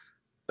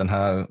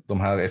de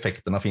här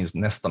effekterna finns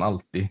nästan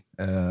alltid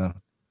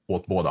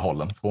åt båda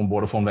hållen.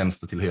 Både från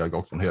vänster till höger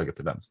och från höger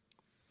till vänster.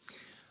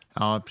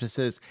 Ja,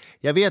 precis.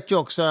 Jag vet ju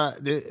också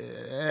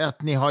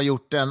att ni har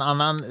gjort en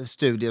annan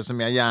studie som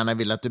jag gärna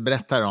vill att du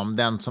berättar om.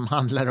 Den som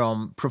handlar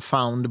om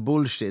profound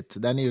bullshit.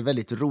 Den är ju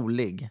väldigt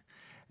rolig.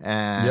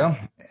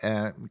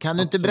 Kan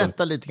du inte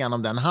berätta lite grann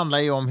om den? Den handlar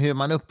ju om hur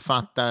man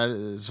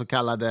uppfattar så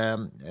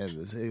kallade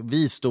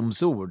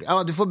visdomsord.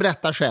 Ja, du får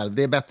berätta själv.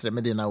 Det är bättre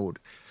med dina ord.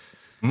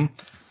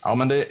 Ja,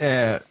 men det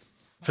är...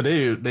 För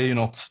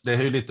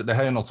det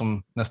här är något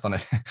som nästan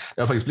är,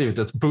 det har faktiskt blivit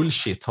ett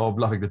bullshit,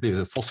 har faktiskt blivit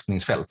ett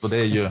forskningsfält. Och det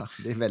är ju,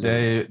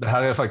 det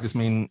här är faktiskt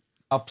min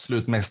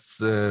absolut mest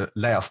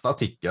lästa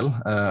artikel.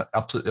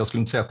 Jag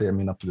skulle inte säga att det är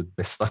min absolut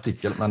bästa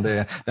artikel,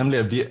 men den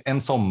blev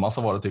en sommar,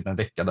 så var det typ en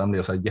vecka, den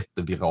blev så här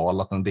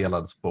jätteviral att den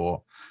delades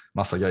på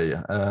massa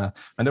grejer.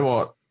 Men det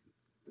var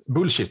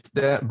bullshit,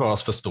 det bör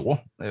oss förstå.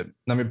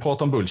 När vi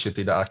pratar om bullshit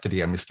i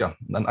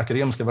den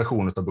akademiska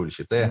versionen av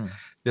bullshit,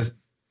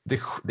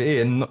 det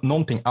är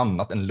någonting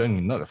annat än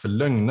lögner. För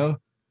lögner,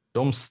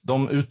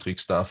 de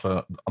uttrycks därför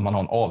att man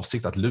har en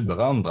avsikt att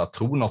lura andra att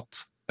tro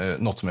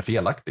något som är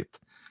felaktigt.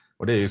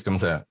 Och det är ju, ska man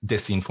säga,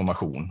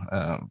 desinformation.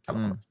 Kallar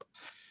man det.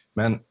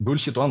 Men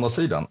bullshit å andra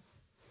sidan,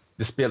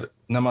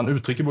 när man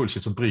uttrycker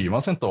bullshit så bryr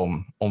man sig inte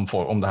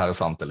om det här är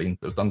sant eller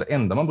inte. Utan det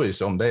enda man bryr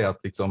sig om, det är att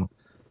liksom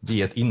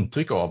ge ett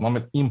intryck av, man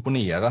vill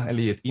imponera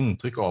eller ge ett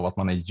intryck av att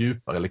man är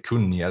djupare eller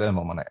kunnigare än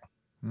vad man är.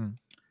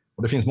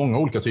 Och det finns många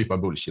olika typer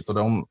av bullshit, och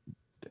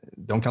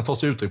de kan ta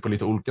sig uttryck på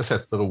lite olika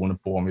sätt beroende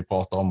på om vi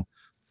pratar om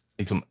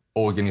liksom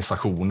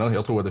organisationer.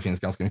 Jag tror att det finns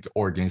ganska mycket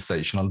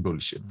organizational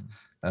bullshit.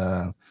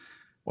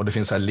 Och det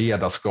finns här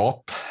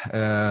ledarskap,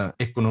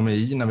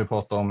 ekonomi, när vi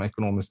pratar om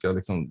ekonomiska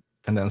liksom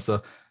tendenser.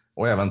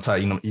 Och även här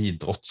inom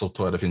idrott så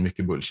tror jag det finns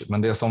mycket bullshit.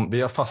 Men det som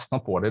vi har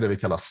fastnat på, det är det vi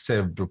kallar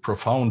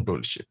pseudo-profound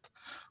bullshit.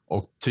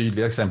 Och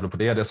tydliga exempel på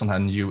det är sån här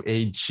new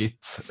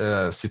age-shit,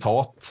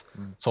 citat,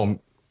 som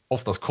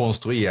oftast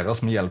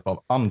konstrueras med hjälp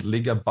av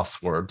andliga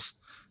buzzwords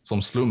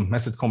som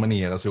slumpmässigt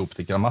kombineras ihop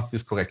till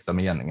grammatiskt korrekta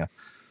meningar.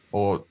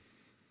 Och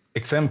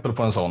exempel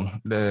på en sån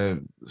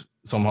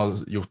som har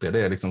gjort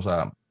det är liksom så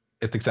här,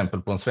 ett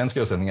exempel på en svensk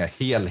översättning är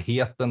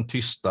helheten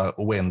tystar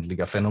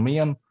oändliga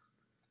fenomen,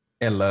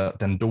 eller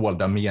den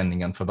dolda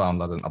meningen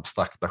förvandlar den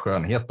abstrakta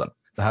skönheten.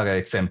 Det här är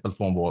exempel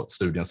från vår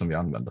studie som vi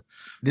använder.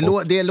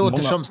 Det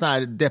låter som sån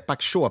här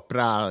Deepak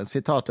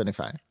Chopra-citat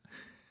ungefär.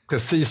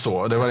 Precis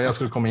så, det var det jag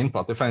skulle komma in på.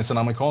 Att det finns en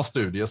amerikansk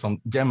studie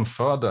som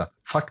jämförde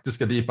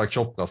faktiska Deepak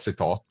Chopras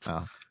citat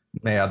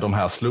med de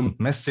här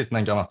slumpmässigt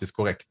men grammatiskt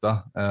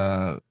korrekta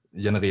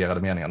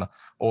genererade meningarna.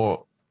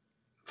 Och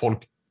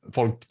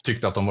folk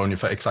tyckte att de var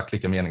ungefär exakt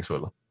lika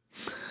meningsfulla.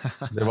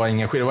 Det var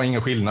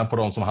ingen skillnad på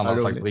de som han hade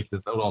sagt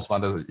riktigt och de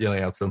som hade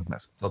genererat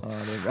slumpmässigt. Så att,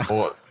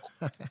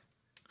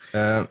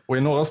 och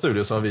i några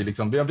studier så har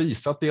vi har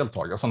visat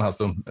deltagare sådana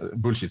här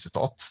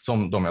bullshit-citat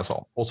som de jag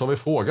sa. Och så har vi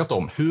frågat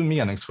dem hur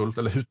meningsfullt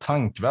eller hur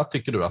tankvärt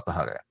tycker du att det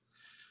här är?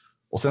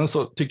 Och sen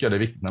så tycker jag det är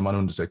viktigt när man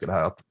undersöker det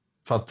här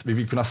för att vi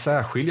vill kunna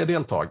särskilja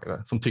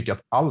deltagare som tycker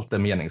att allt är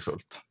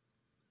meningsfullt.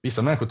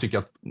 Vissa människor tycker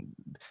att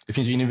det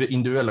finns ju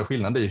individuella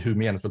skillnader i hur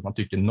meningsfullt man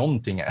tycker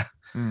någonting är.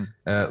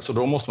 Så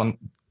då måste man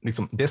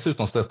liksom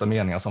dessutom stötta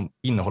meningar som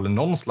innehåller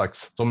någon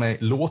slags,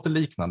 låter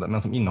liknande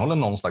men som innehåller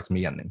någon slags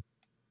mening.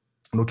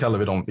 Och då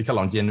kallar vi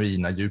kallar dem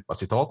genuina djupa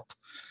citat.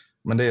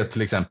 Men det är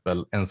till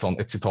exempel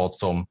ett citat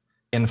som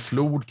en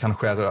flod kan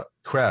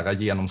skära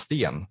genom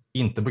sten,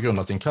 inte på grund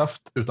av sin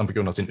kraft utan på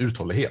grund av sin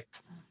uthållighet.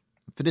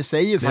 För det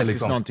säger ju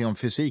faktiskt någonting om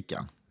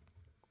fysiken.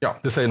 Ja,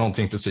 det säger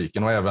någonting om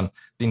fysiken, och även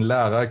din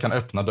lärare kan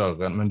öppna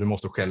dörren men du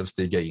måste själv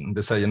stiga in.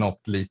 Det säger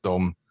något lite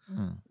om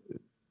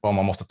vad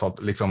man måste ta,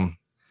 liksom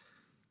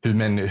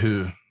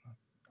hur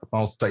att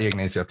man måste ta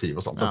egna initiativ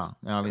och sånt.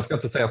 Jag ska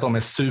inte säga att de är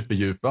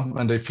superdjupa,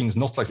 men det finns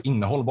något slags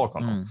innehåll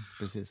bakom dem.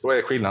 Precis. Då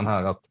är skillnaden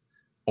här att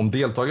om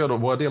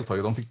våra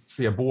deltagare, de fick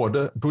se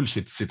både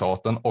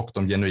bullshit-citaten och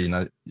de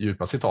genuina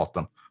djupa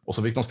citaten. Och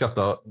så fick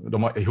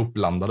de var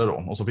ihopblandade då,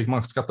 och så fick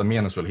man skatta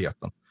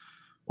meningsfullheten.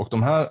 Och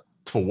de här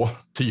två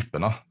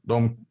typerna,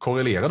 de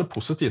korrelerade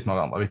positivt med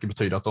varandra, vilket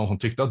betyder att de som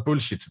tyckte att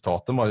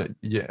bullshit-citaten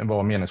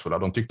var meningsfulla,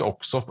 de tyckte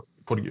också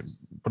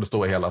på det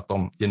stora hela att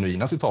de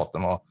genuina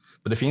citaten var,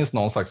 för det finns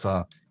någon slags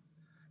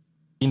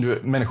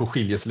människor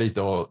skiljer sig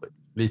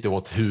lite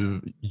åt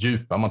hur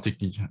djupa man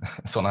tycker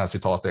sådana här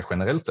citat är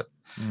generellt sett.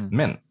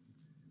 Men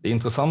det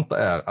intressanta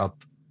är att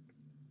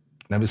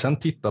när vi sen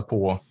tittar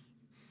på,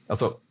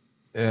 alltså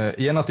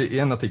i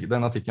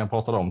den artikeln jag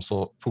pratade om,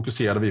 så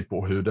fokuserade vi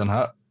på hur den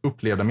här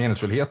upplevda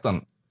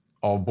meningsfullheten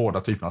av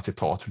båda typerna av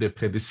citat, hur det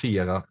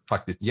predicerar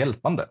faktiskt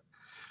hjälpande.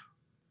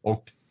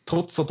 Och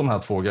trots att de här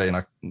två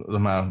grejerna,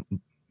 de här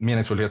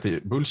meningsfullhet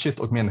i bullshit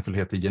och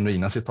meningsfullhet i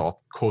genuina citat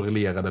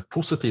korrelerade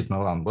positivt med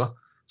varandra,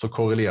 så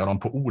korrelerar de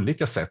på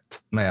olika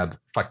sätt med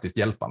faktiskt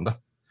hjälpande.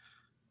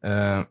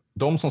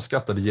 De som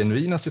skattade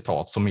genuina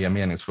citat som mer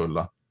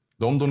meningsfulla,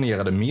 de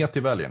donerade mer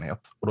till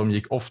välgörenhet och de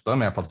gick ofta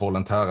med på att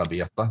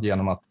volontärarbeta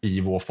genom att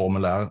i vår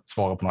formulär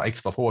svara på några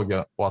extra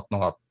frågor och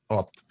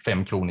att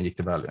 5 kronor gick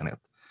till välgörenhet.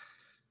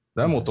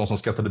 Däremot de som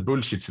skattade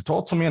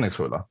bullshit-citat som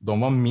meningsfulla, de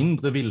var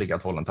mindre villiga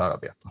att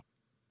volontärarbeta.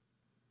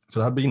 Så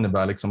det här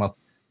innebär liksom att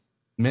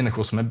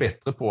människor som är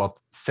bättre på att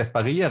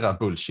separera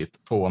bullshit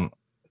från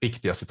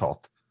riktiga citat,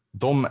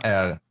 de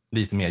är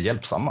lite mer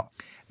hjälpsamma.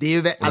 Det,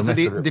 är ju, alltså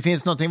det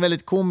finns något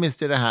väldigt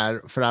komiskt i det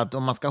här, för att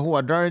om man ska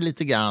hårdra det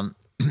lite grann,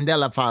 i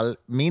alla fall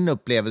min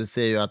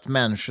upplevelse är ju att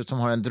människor som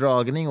har en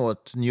dragning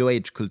åt new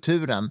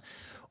age-kulturen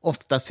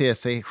ofta ser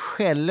sig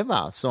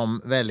själva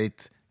som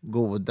väldigt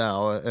goda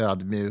och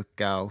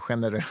ödmjuka och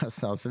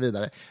generösa och så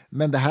vidare.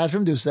 Men det här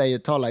som du säger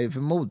talar ju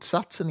för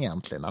motsatsen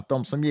egentligen, att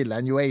de som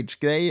gillar new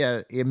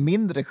age-grejer är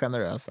mindre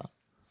generösa.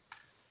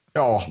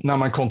 Ja, när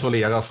man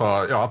kontrollerar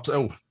för, ja,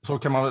 så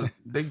kan man,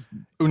 det är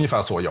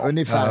ungefär så, ja.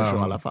 Ungefär så i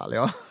alla fall,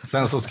 ja.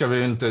 Sen så ska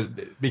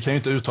vi kan ju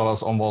inte uttala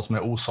oss om vad som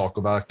är orsak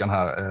och verkan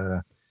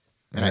här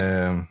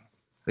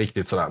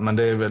riktigt sådär, men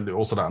det är väl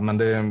och sådär, men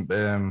det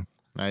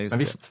Nej, men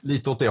visst,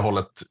 lite åt det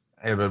hållet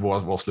är väl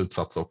vår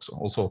slutsats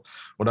också.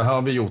 Och det här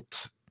har vi gjort,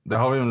 det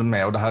har vi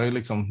med, och det här är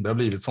liksom, det har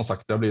blivit som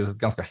sagt, det har blivit ett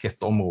ganska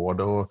hett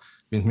område och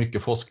det finns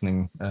mycket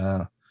forskning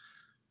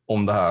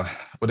om det här.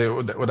 Och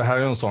det här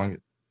är en sån,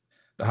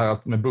 det här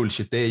med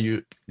bullshit, det är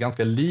ju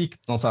ganska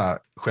likt någon sån här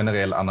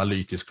generell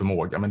analytisk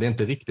förmåga, men det är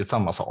inte riktigt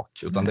samma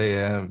sak, utan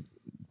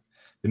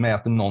vi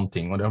mäter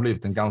någonting och det har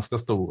blivit en ganska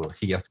stor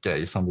het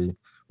grej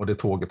och det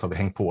tåget har vi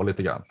hängt på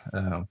lite grann.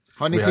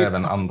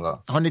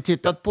 Har ni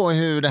tittat på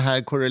hur det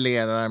här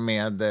korrelerar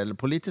med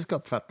politiska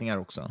uppfattningar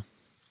också?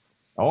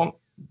 Ja,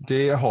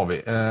 det har vi.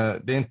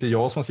 Det är inte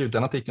jag som har skrivit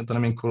den artikeln,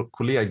 utan det är min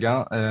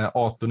kollega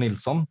Arthur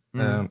Nilsson.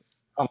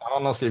 Han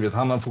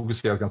har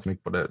fokuserat ganska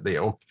mycket på det.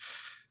 Och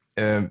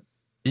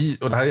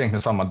det här är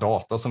egentligen samma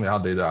data som vi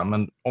hade i det,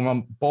 men om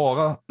man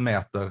bara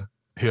mäter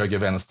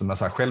höger-vänster med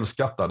så här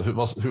självskattad,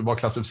 vad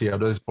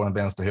klassificerades på en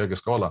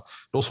vänster-högerskala,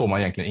 då såg man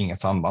egentligen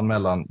inget samband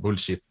mellan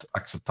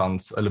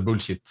bullshit-acceptans eller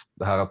bullshit,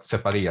 det här att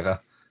separera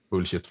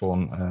bullshit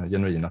från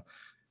genuina.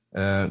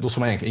 Då såg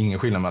man egentligen ingen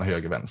skillnad mellan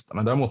höger-vänster.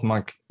 Men däremot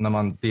när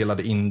man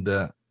delade in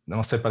det, när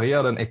man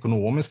separerade den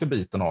ekonomiska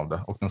biten av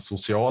det och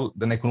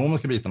den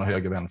ekonomiska biten av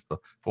höger-vänster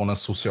från den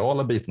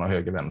sociala biten av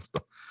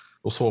höger-vänster,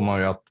 då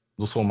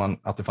såg man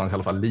att det fanns i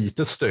alla fall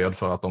lite stöd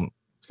för att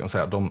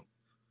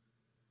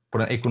på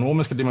den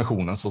ekonomiska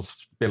dimensionen så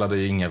spelade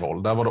det ingen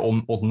roll. Där var det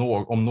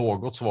om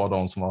något så var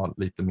de som var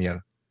lite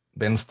mer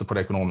vänster på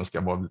det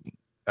ekonomiska,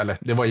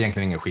 det var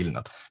egentligen ingen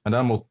skillnad. Men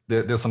däremot,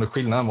 det som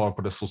skillnaden var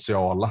på det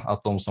sociala,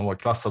 att de som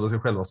klassade sig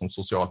själva som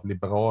socialt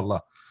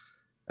liberala,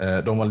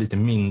 de var lite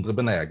mindre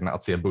benägna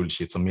att se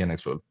bullshit som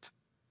meningsfullt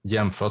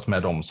jämfört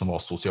med de som var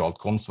socialt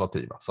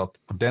konservativa. Så att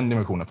på den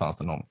dimensionen fanns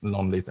det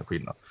någon liten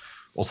skillnad.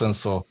 Och sen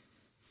så,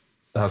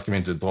 det här ska vi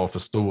inte dra för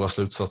stora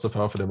slutsatser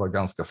för det var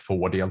ganska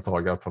få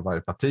deltagare på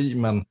varje parti,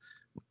 men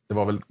det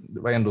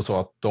var ändå så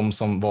att de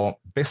som var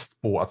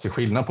bäst på att se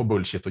skillnad på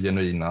bullshit och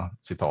genuina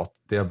citat,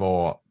 det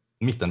var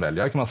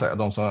mittenväljare kan man säga,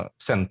 de som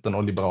Centern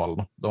och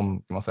Liberalerna,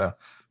 de kan man säga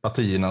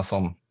partierna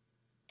som,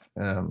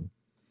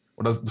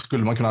 och då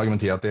skulle man kunna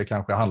argumentera att det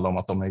kanske handlar om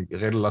att de är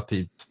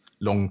relativt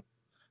långt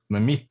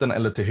med mitten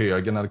eller till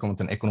höger när det kommer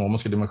till den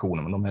ekonomiska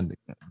dimensionen, men de är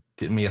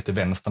mer till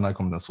vänster när det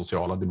kommer till den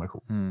sociala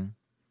dimensionen. Mm.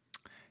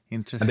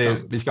 Intressant.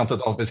 Men vi ska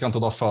inte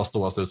dra för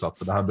stora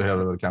slutsatser. Det här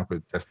behöver väl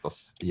kanske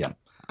testas igen,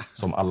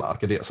 som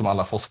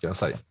alla forskare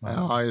säger.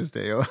 Ja, just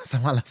det. Jo,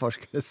 som alla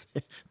forskare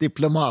säger.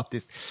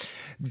 Diplomatiskt.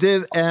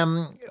 Du,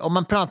 om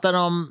man pratar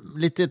om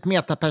lite ett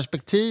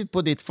metaperspektiv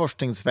på ditt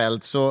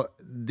forskningsfält, så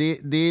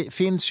det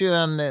finns ju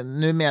en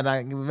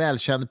numera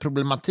välkänd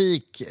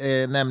problematik,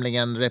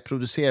 nämligen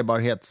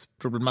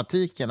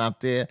reproducerbarhetsproblematiken, att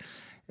det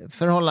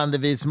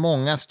förhållandevis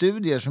många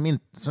studier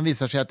som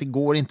visar sig att det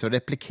går inte att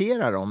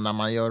replikera dem när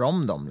man gör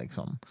om dem.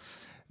 Liksom.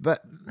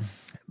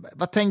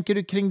 Vad tänker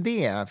du kring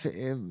det?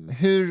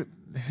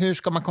 Hur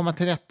ska man komma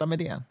till rätta med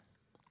det?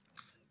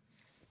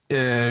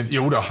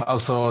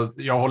 Alltså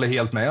jag håller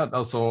helt med.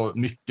 Alltså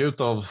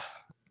mycket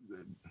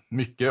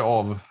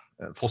av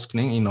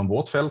forskning inom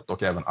vårt fält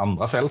och även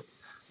andra fält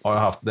har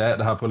haft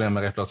det här problemet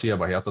med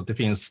replacerbarhet. Att det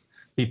finns,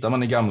 hittar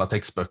man i gamla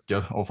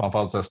textböcker och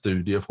framförallt så här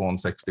studier från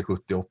 60,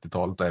 70,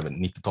 80-talet och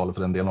även 90-talet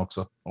för den delen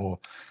också. Och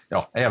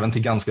även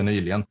till ganska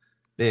nyligen.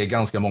 Det är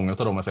ganska många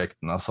av de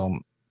effekterna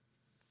som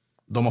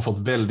de har fått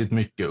väldigt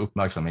mycket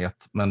uppmärksamhet,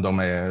 men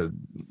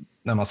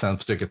när man sen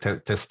försöker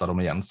testa dem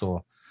igen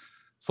så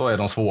är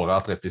de svåra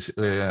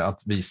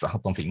att visa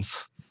att de finns.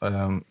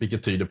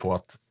 Vilket tyder på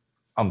att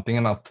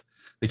antingen att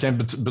det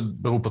kan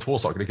bero på två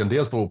saker. Det kan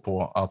dels bero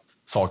på att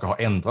saker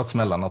har ändrats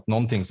mellan att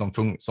någonting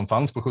som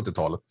fanns på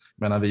 70-talet,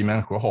 men vi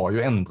människor har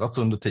ju ändrats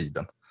under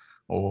tiden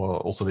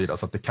och så vidare.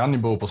 Så att det kan ju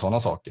bero på sådana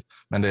saker.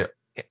 Men det är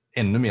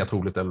ännu mer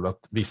troligt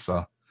att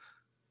vissa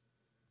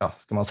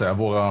ska man säga,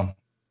 våra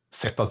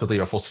sätt att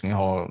bedriva forskning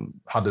har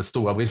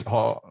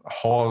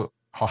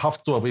haft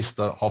stora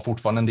brister, har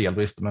fortfarande en del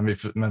brister,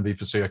 men vi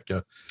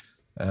försöker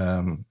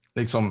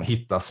liksom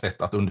hitta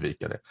sätt att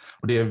undvika det.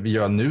 Och det vi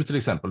gör nu till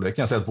exempel, det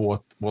kan jag säga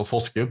att vår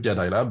forskargrupp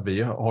Jedi Lab,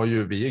 vi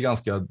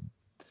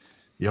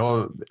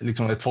har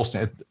liksom ett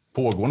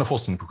pågående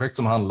forskningsprojekt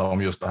som handlar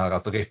om just det här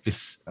att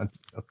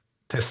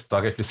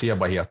testa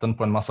replicerbarheten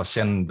på en massa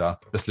kända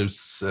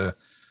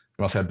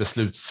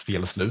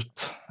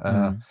beslutsfelslut.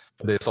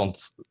 För det är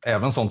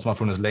även sånt som har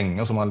funnits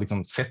länge och som har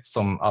liksom sett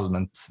som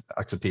allmänt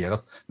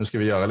accepterat. Nu ska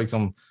vi göra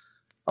liksom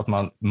att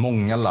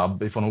många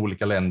labb från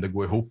olika länder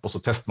går ihop och så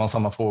testar man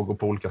samma frågor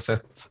på olika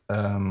sätt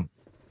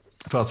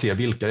för att se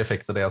vilka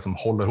effekter det är som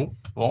håller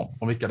ihop bra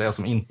och vilka det är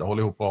som inte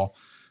håller ihop bra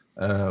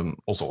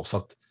och så.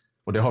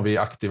 Och det har vi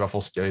aktiva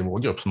forskare i vår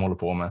grupp som håller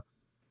på med.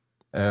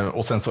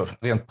 Och sen så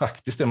rent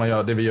praktiskt det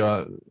vi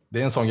gör, det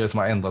är en sån grej som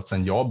har ändrats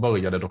sedan jag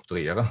började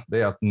doktorera.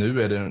 Det är att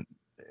nu är det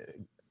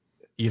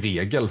i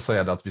regel så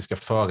är det att vi ska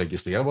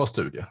förregistrera våra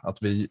studier. Att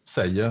vi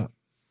säger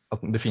att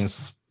det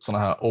finns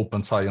sådana här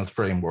Open Science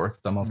Framework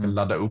där man ska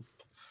ladda upp.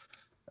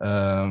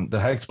 Det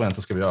här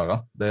experimentet ska vi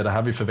göra. Det är det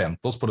här vi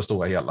förväntar oss på det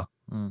stora hela.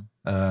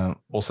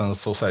 Och sen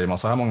så säger man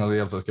så här många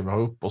deltagare ska vi ha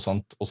upp och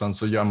sånt. Och sen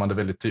så gör man det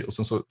väldigt tydligt. Och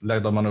sen så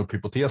laddar man upp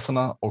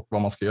hypoteserna och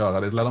vad man ska göra.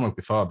 Det laddar man upp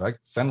i förväg.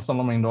 Sen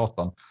samlar man in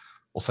datan.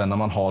 Och sen när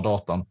man har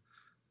datan,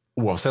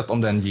 oavsett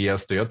om den ger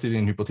stöd till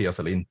din hypotes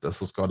eller inte,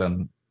 så ska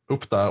den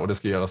upp där och det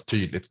ska göras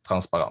tydligt och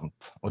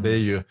transparent. Och det är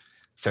ju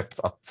sätt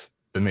att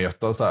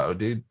bemöta så här. Och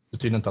det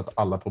betyder inte att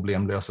alla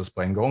problem löses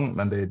på en gång,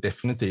 men det är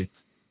definitivt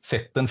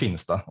sätten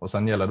finns där. Och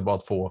sen gäller det bara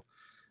att få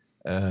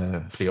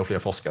fler och fler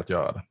forskare att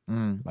göra det.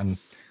 Men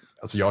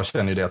alltså jag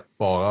känner ju det att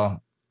bara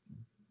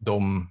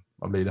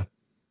vad blir det?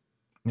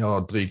 Jag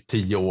har drygt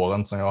 10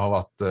 åren sedan jag har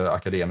varit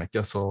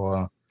akademiker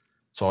så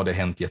har det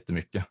hänt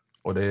jättemycket.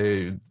 Och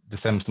det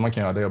sämsta man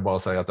kan göra det är att bara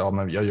säga att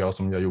men jag gör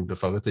som jag gjorde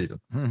förr i tiden.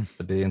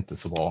 För det är inte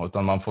så bra.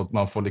 Utan man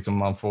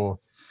får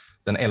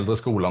den äldre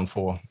skolan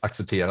får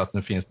acceptera att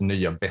nu finns det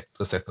nya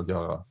bättre sätt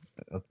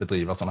att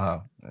bedriva sådana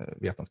här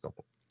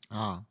vetenskaper.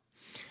 Ja.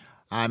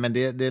 Nej, men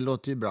det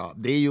låter ju bra.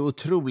 Det är ju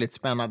otroligt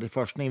spännande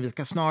forskning. Vi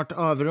ska snart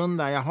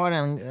avrunda. Jag har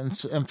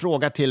en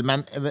fråga till,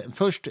 men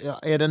först,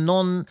 är det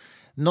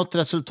något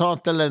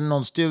resultat eller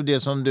någon studie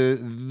som du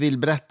vill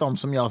berätta om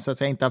som jag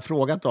inte har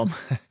frågat om,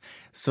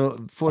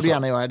 så får du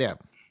gärna göra det.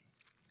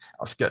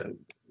 Jag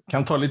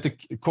kan ta lite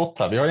kort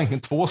här. Vi har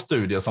egentligen 2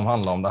 studier som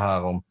handlar om det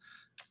här om,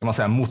 kan man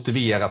säga,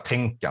 motivera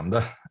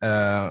tänkande.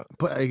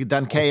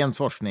 Dan Kahans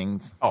forskning.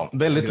 Ja,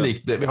 väldigt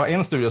likt. Vi har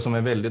en studie som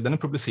den är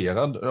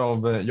publicerad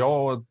av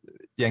jag och ett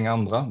gäng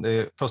andra.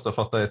 Det första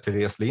författare är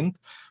Therese Lind,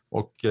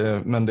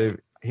 men det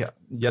är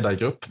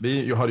Jedi-grupp.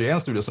 Vi hade ju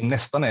en studie som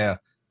nästan är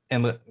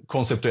en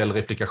konceptuell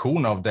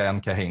replikation av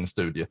Dan Kahans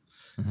studie.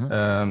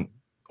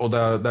 Och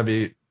där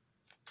vi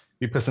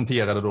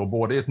presenterade då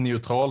både i ett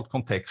neutralt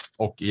kontext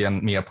och i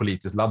en mer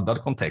politiskt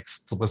laddad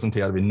kontext, så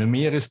presenterade vi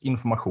numerisk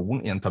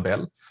information i en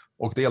tabell.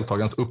 Och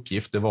deltagarens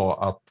uppgift det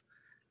var att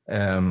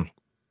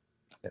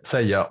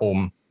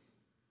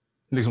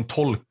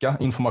tolka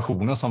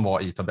informationen som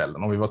var i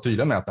tabellen. Och vi var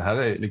tydliga med att det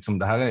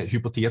här är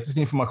hypotetisk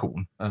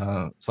information.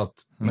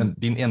 Men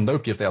din enda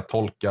uppgift är att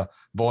tolka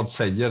vad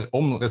säger,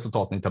 om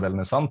resultaten i tabellen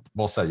är sant,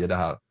 vad säger det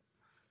här?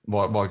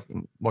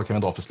 Vad kan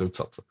vi dra för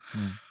slutsatser?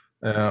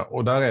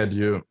 Och där är det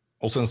ju,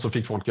 och sen så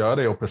fick folk göra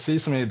det, och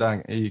precis som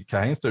i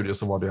Kahans studie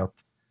så var det att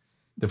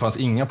det fanns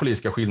inga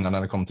politiska skillnader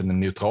när det kom till den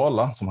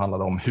neutrala som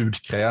handlade om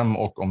hudkräm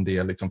och om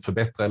det liksom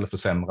förbättrar eller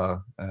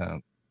försämrar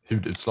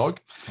hudutslag.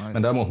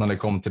 Men däremot när det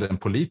kom till den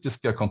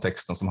politiska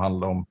kontexten som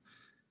handlar om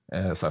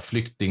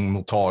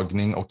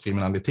flyktingmottagning och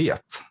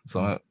kriminalitet,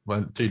 så var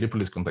en tydlig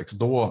politisk kontext,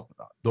 då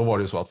var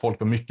det ju så att folk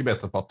var mycket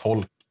bättre på att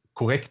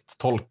korrekt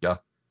tolka.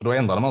 Då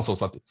ändrade man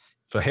så att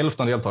för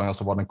hälften av deltagarna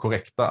så var den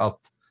korrekta att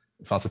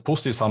det fanns ett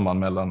positivt samband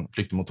mellan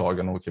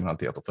flyktingmottagande och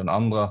kriminalitet, och för den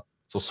andra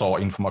så sa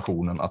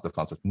informationen att det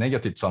fanns ett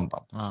negativt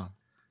samband.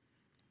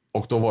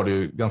 Och då var det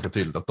ju ganska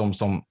tydligt att de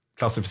som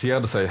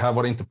klassificerade sig, här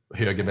var det inte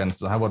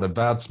höger-vänster, här var det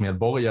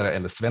världsmedborgare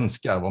eller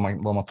svenskar,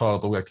 vad man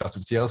föredrog att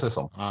klassificera sig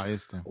som.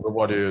 Just det. Och då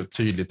var det ju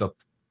tydligt att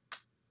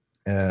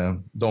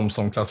de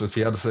som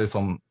klassificerade sig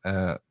som,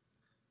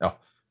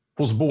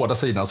 hos båda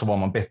sidorna så var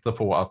man bättre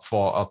på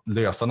att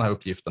lösa den här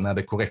uppgiften när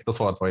det korrekta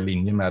svaret var i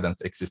linje med den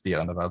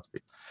existerande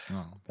världsbild.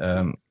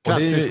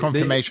 Klassisk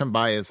confirmation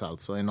bias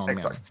alltså i någon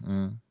exakt.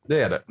 mening.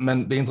 Det är det.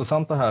 Men det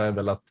intressanta här är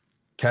väl att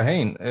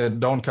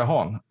Dan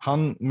Kahan,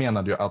 han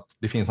menade ju att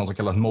det finns något så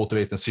kallat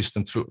motivated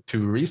system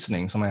to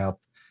reasoning, som är att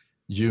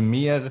ju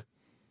mer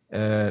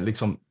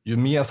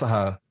så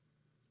här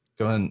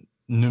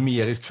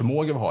numerisk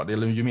förmåga vi har,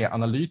 eller ju mer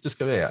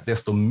analytiska vi är,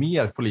 desto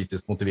mer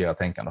politiskt motiverat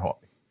tänkande har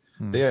vi.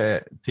 Det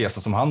är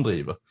tesen som han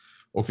driver.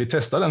 Och vi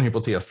testar den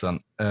hypotesen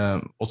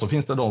och så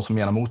finns det de som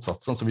menar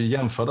motsatsen, så vi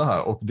jämför det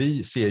här och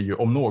vi ser ju,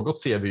 om något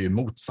ser vi ju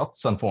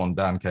motsatsen från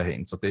Dan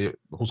Kahan. Så att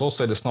hos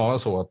oss är det snarare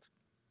så att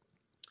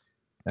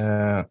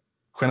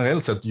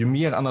generellt sett, ju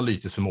mer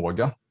analytisk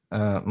förmåga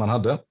man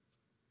hade,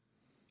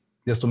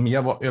 desto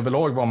mer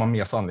överlag var man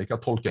mer sannolik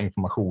att tolka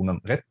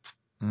informationen rätt.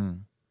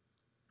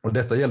 Och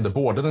detta gällde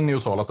både den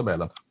neutrala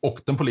tabellen och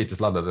den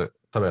politiskt laddade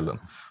tabellen.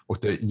 Och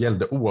det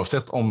gällde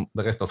oavsett om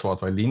det rätta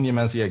svaret var i linje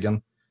med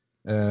ens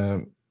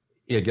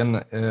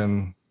egen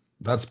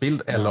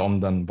världsbild eller om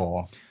den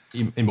var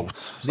emot.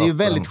 Det är ju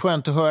väldigt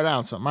skönt att höra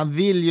alltså. Man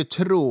vill ju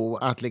tro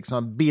att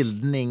liksom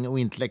bildning och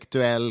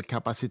intellektuell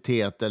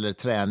kapacitet eller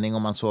träning,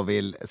 om man så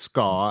vill,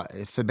 ska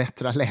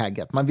förbättra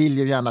läget. Man vill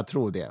ju gärna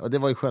tro det. Och det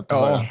var ju skönt att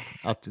höra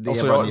att det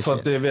är vad ni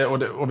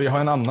ser. Och vi har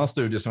en annan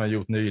studie som vi har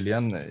gjort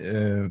nyligen.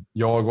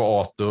 Jag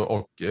och Arthur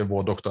och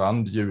vår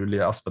doktorand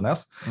Julia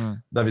Aspenäs.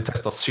 Där vi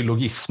testar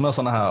syllogismer,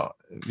 sådana här.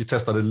 Vi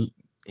testade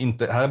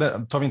inte,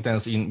 här tar vi inte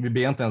ens in, vi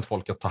ber inte ens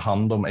folk att ta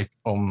hand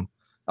om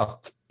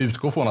att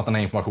utgå från att den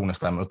här informationen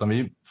stämmer, utan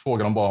vi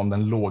frågar dem bara om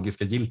den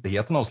logiska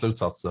giltigheten av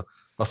slutsatser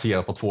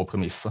baserat på 2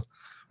 premisser.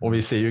 Och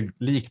vi ser ju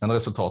liknande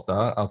resultat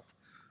där, att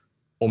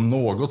om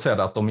något så är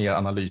det att de är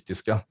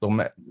analytiska,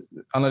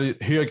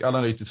 hög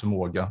analytisk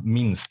förmåga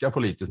minskar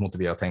politiskt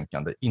motiverat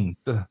tänkande,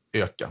 inte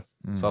öka.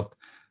 Så att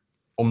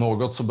om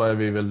något så börjar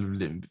vi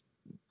väl,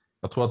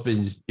 jag tror att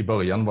vi i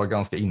början var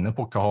ganska inne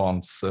på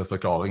Kahans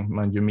förklaring,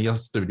 men ju mer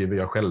studier vi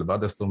gör själva,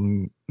 desto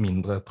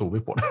mindre tror vi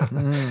på det.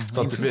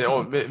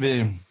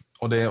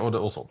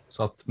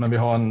 Så att men vi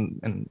har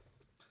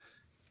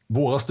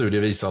våra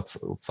studier visat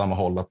åt samma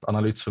håll, att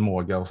analytisk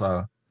förmåga och så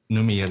här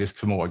numerisk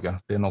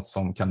förmåga, det är något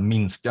som kan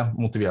minska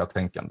motiverat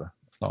tänkande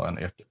snarare än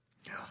öka.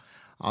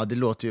 Ja, det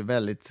låter ju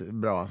väldigt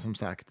bra, som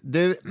sagt.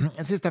 Du,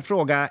 en sista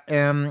fråga.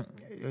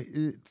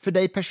 För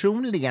dig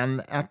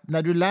personligen, att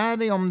när du lär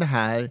dig om det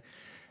här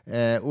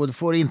och du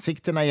får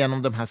insikterna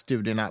genom de här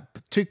studierna,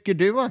 tycker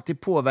du att det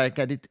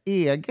påverkar ditt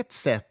eget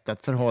sätt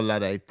att förhålla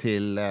dig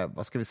till,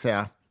 vad ska vi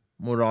säga,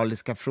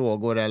 moraliska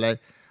frågor, eller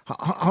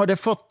har det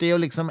fått dig att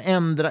liksom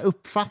ändra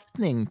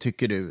uppfattning,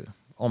 tycker du,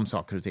 om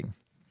saker och ting?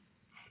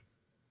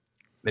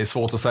 Det är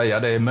svårt att säga,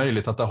 det är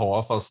möjligt att det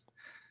har, fast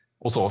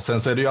och så.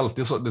 Sen så är det ju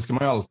alltid så, det ska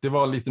man ju alltid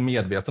vara lite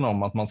medveten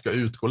om, att man ska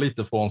utgå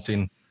lite från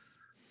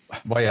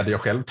vad är det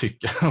jag själv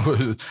tycker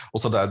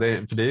och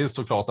sådär. För det är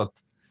såklart att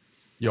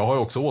jag har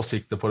också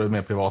åsikter på det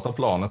mer privata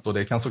planet, och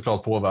det kan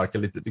såklart påverka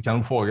lite, det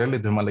kan fråga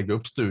lite hur man lägger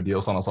upp studier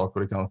och sådana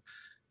saker.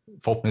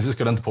 Förhoppningsvis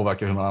ska det inte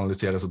påverka hur man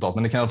analyserar resultat,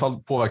 men det kan i alla fall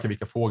påverka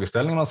vilka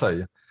frågeställningar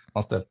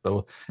man ställer.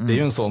 Och det är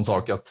ju en sån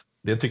sak att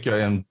det tycker jag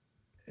är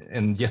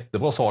en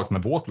jättebra sak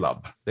med vårt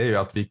labb. Det är ju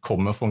att vi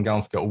kommer från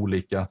ganska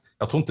olika,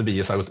 jag tror inte vi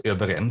är särskilt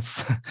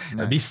överens.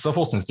 Vissa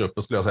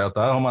forskningsgrupper skulle jag säga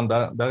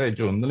att där är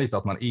grunden lite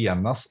att man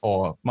enas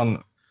av,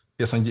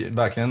 det som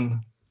verkligen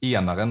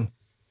enar en,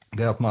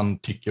 det är att man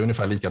tycker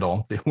ungefär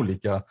likadant i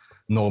olika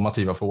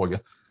normativa frågor.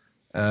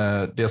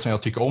 Det som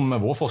jag tycker om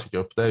med vår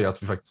forskargrupp, det är ju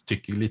att vi faktiskt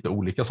tycker lite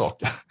olika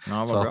saker.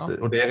 Ja, så att,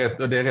 och det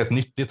är rätt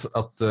nyttigt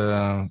att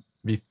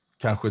vi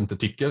kanske inte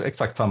tycker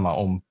exakt samma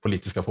om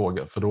politiska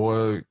frågor, för då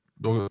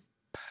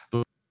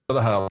är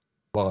det här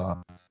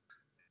bara...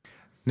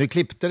 Nu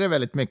klippte det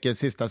väldigt mycket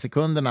sista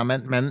sekunderna,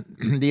 men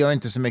det gör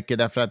inte så mycket,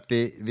 därför att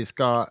vi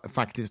ska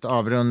faktiskt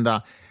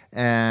avrunda.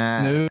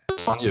 Nu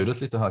fann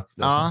ljudet lite högt.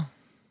 Ja,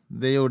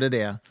 det gjorde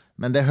det.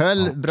 Men det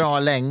höll bra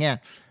länge.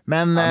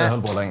 Men, det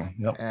höll bra länge.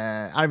 Ja.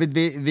 Arvid,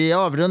 vi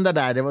avrundar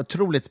där. Det var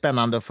otroligt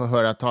spännande att få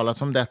höra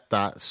talas om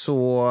detta.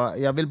 Så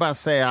jag vill bara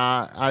säga,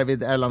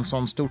 Arvid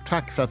Erlandsson, stort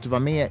tack för att du var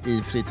med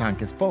i Fri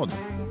Tankes podd.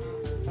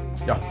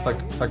 Ja,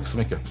 tack så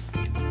mycket.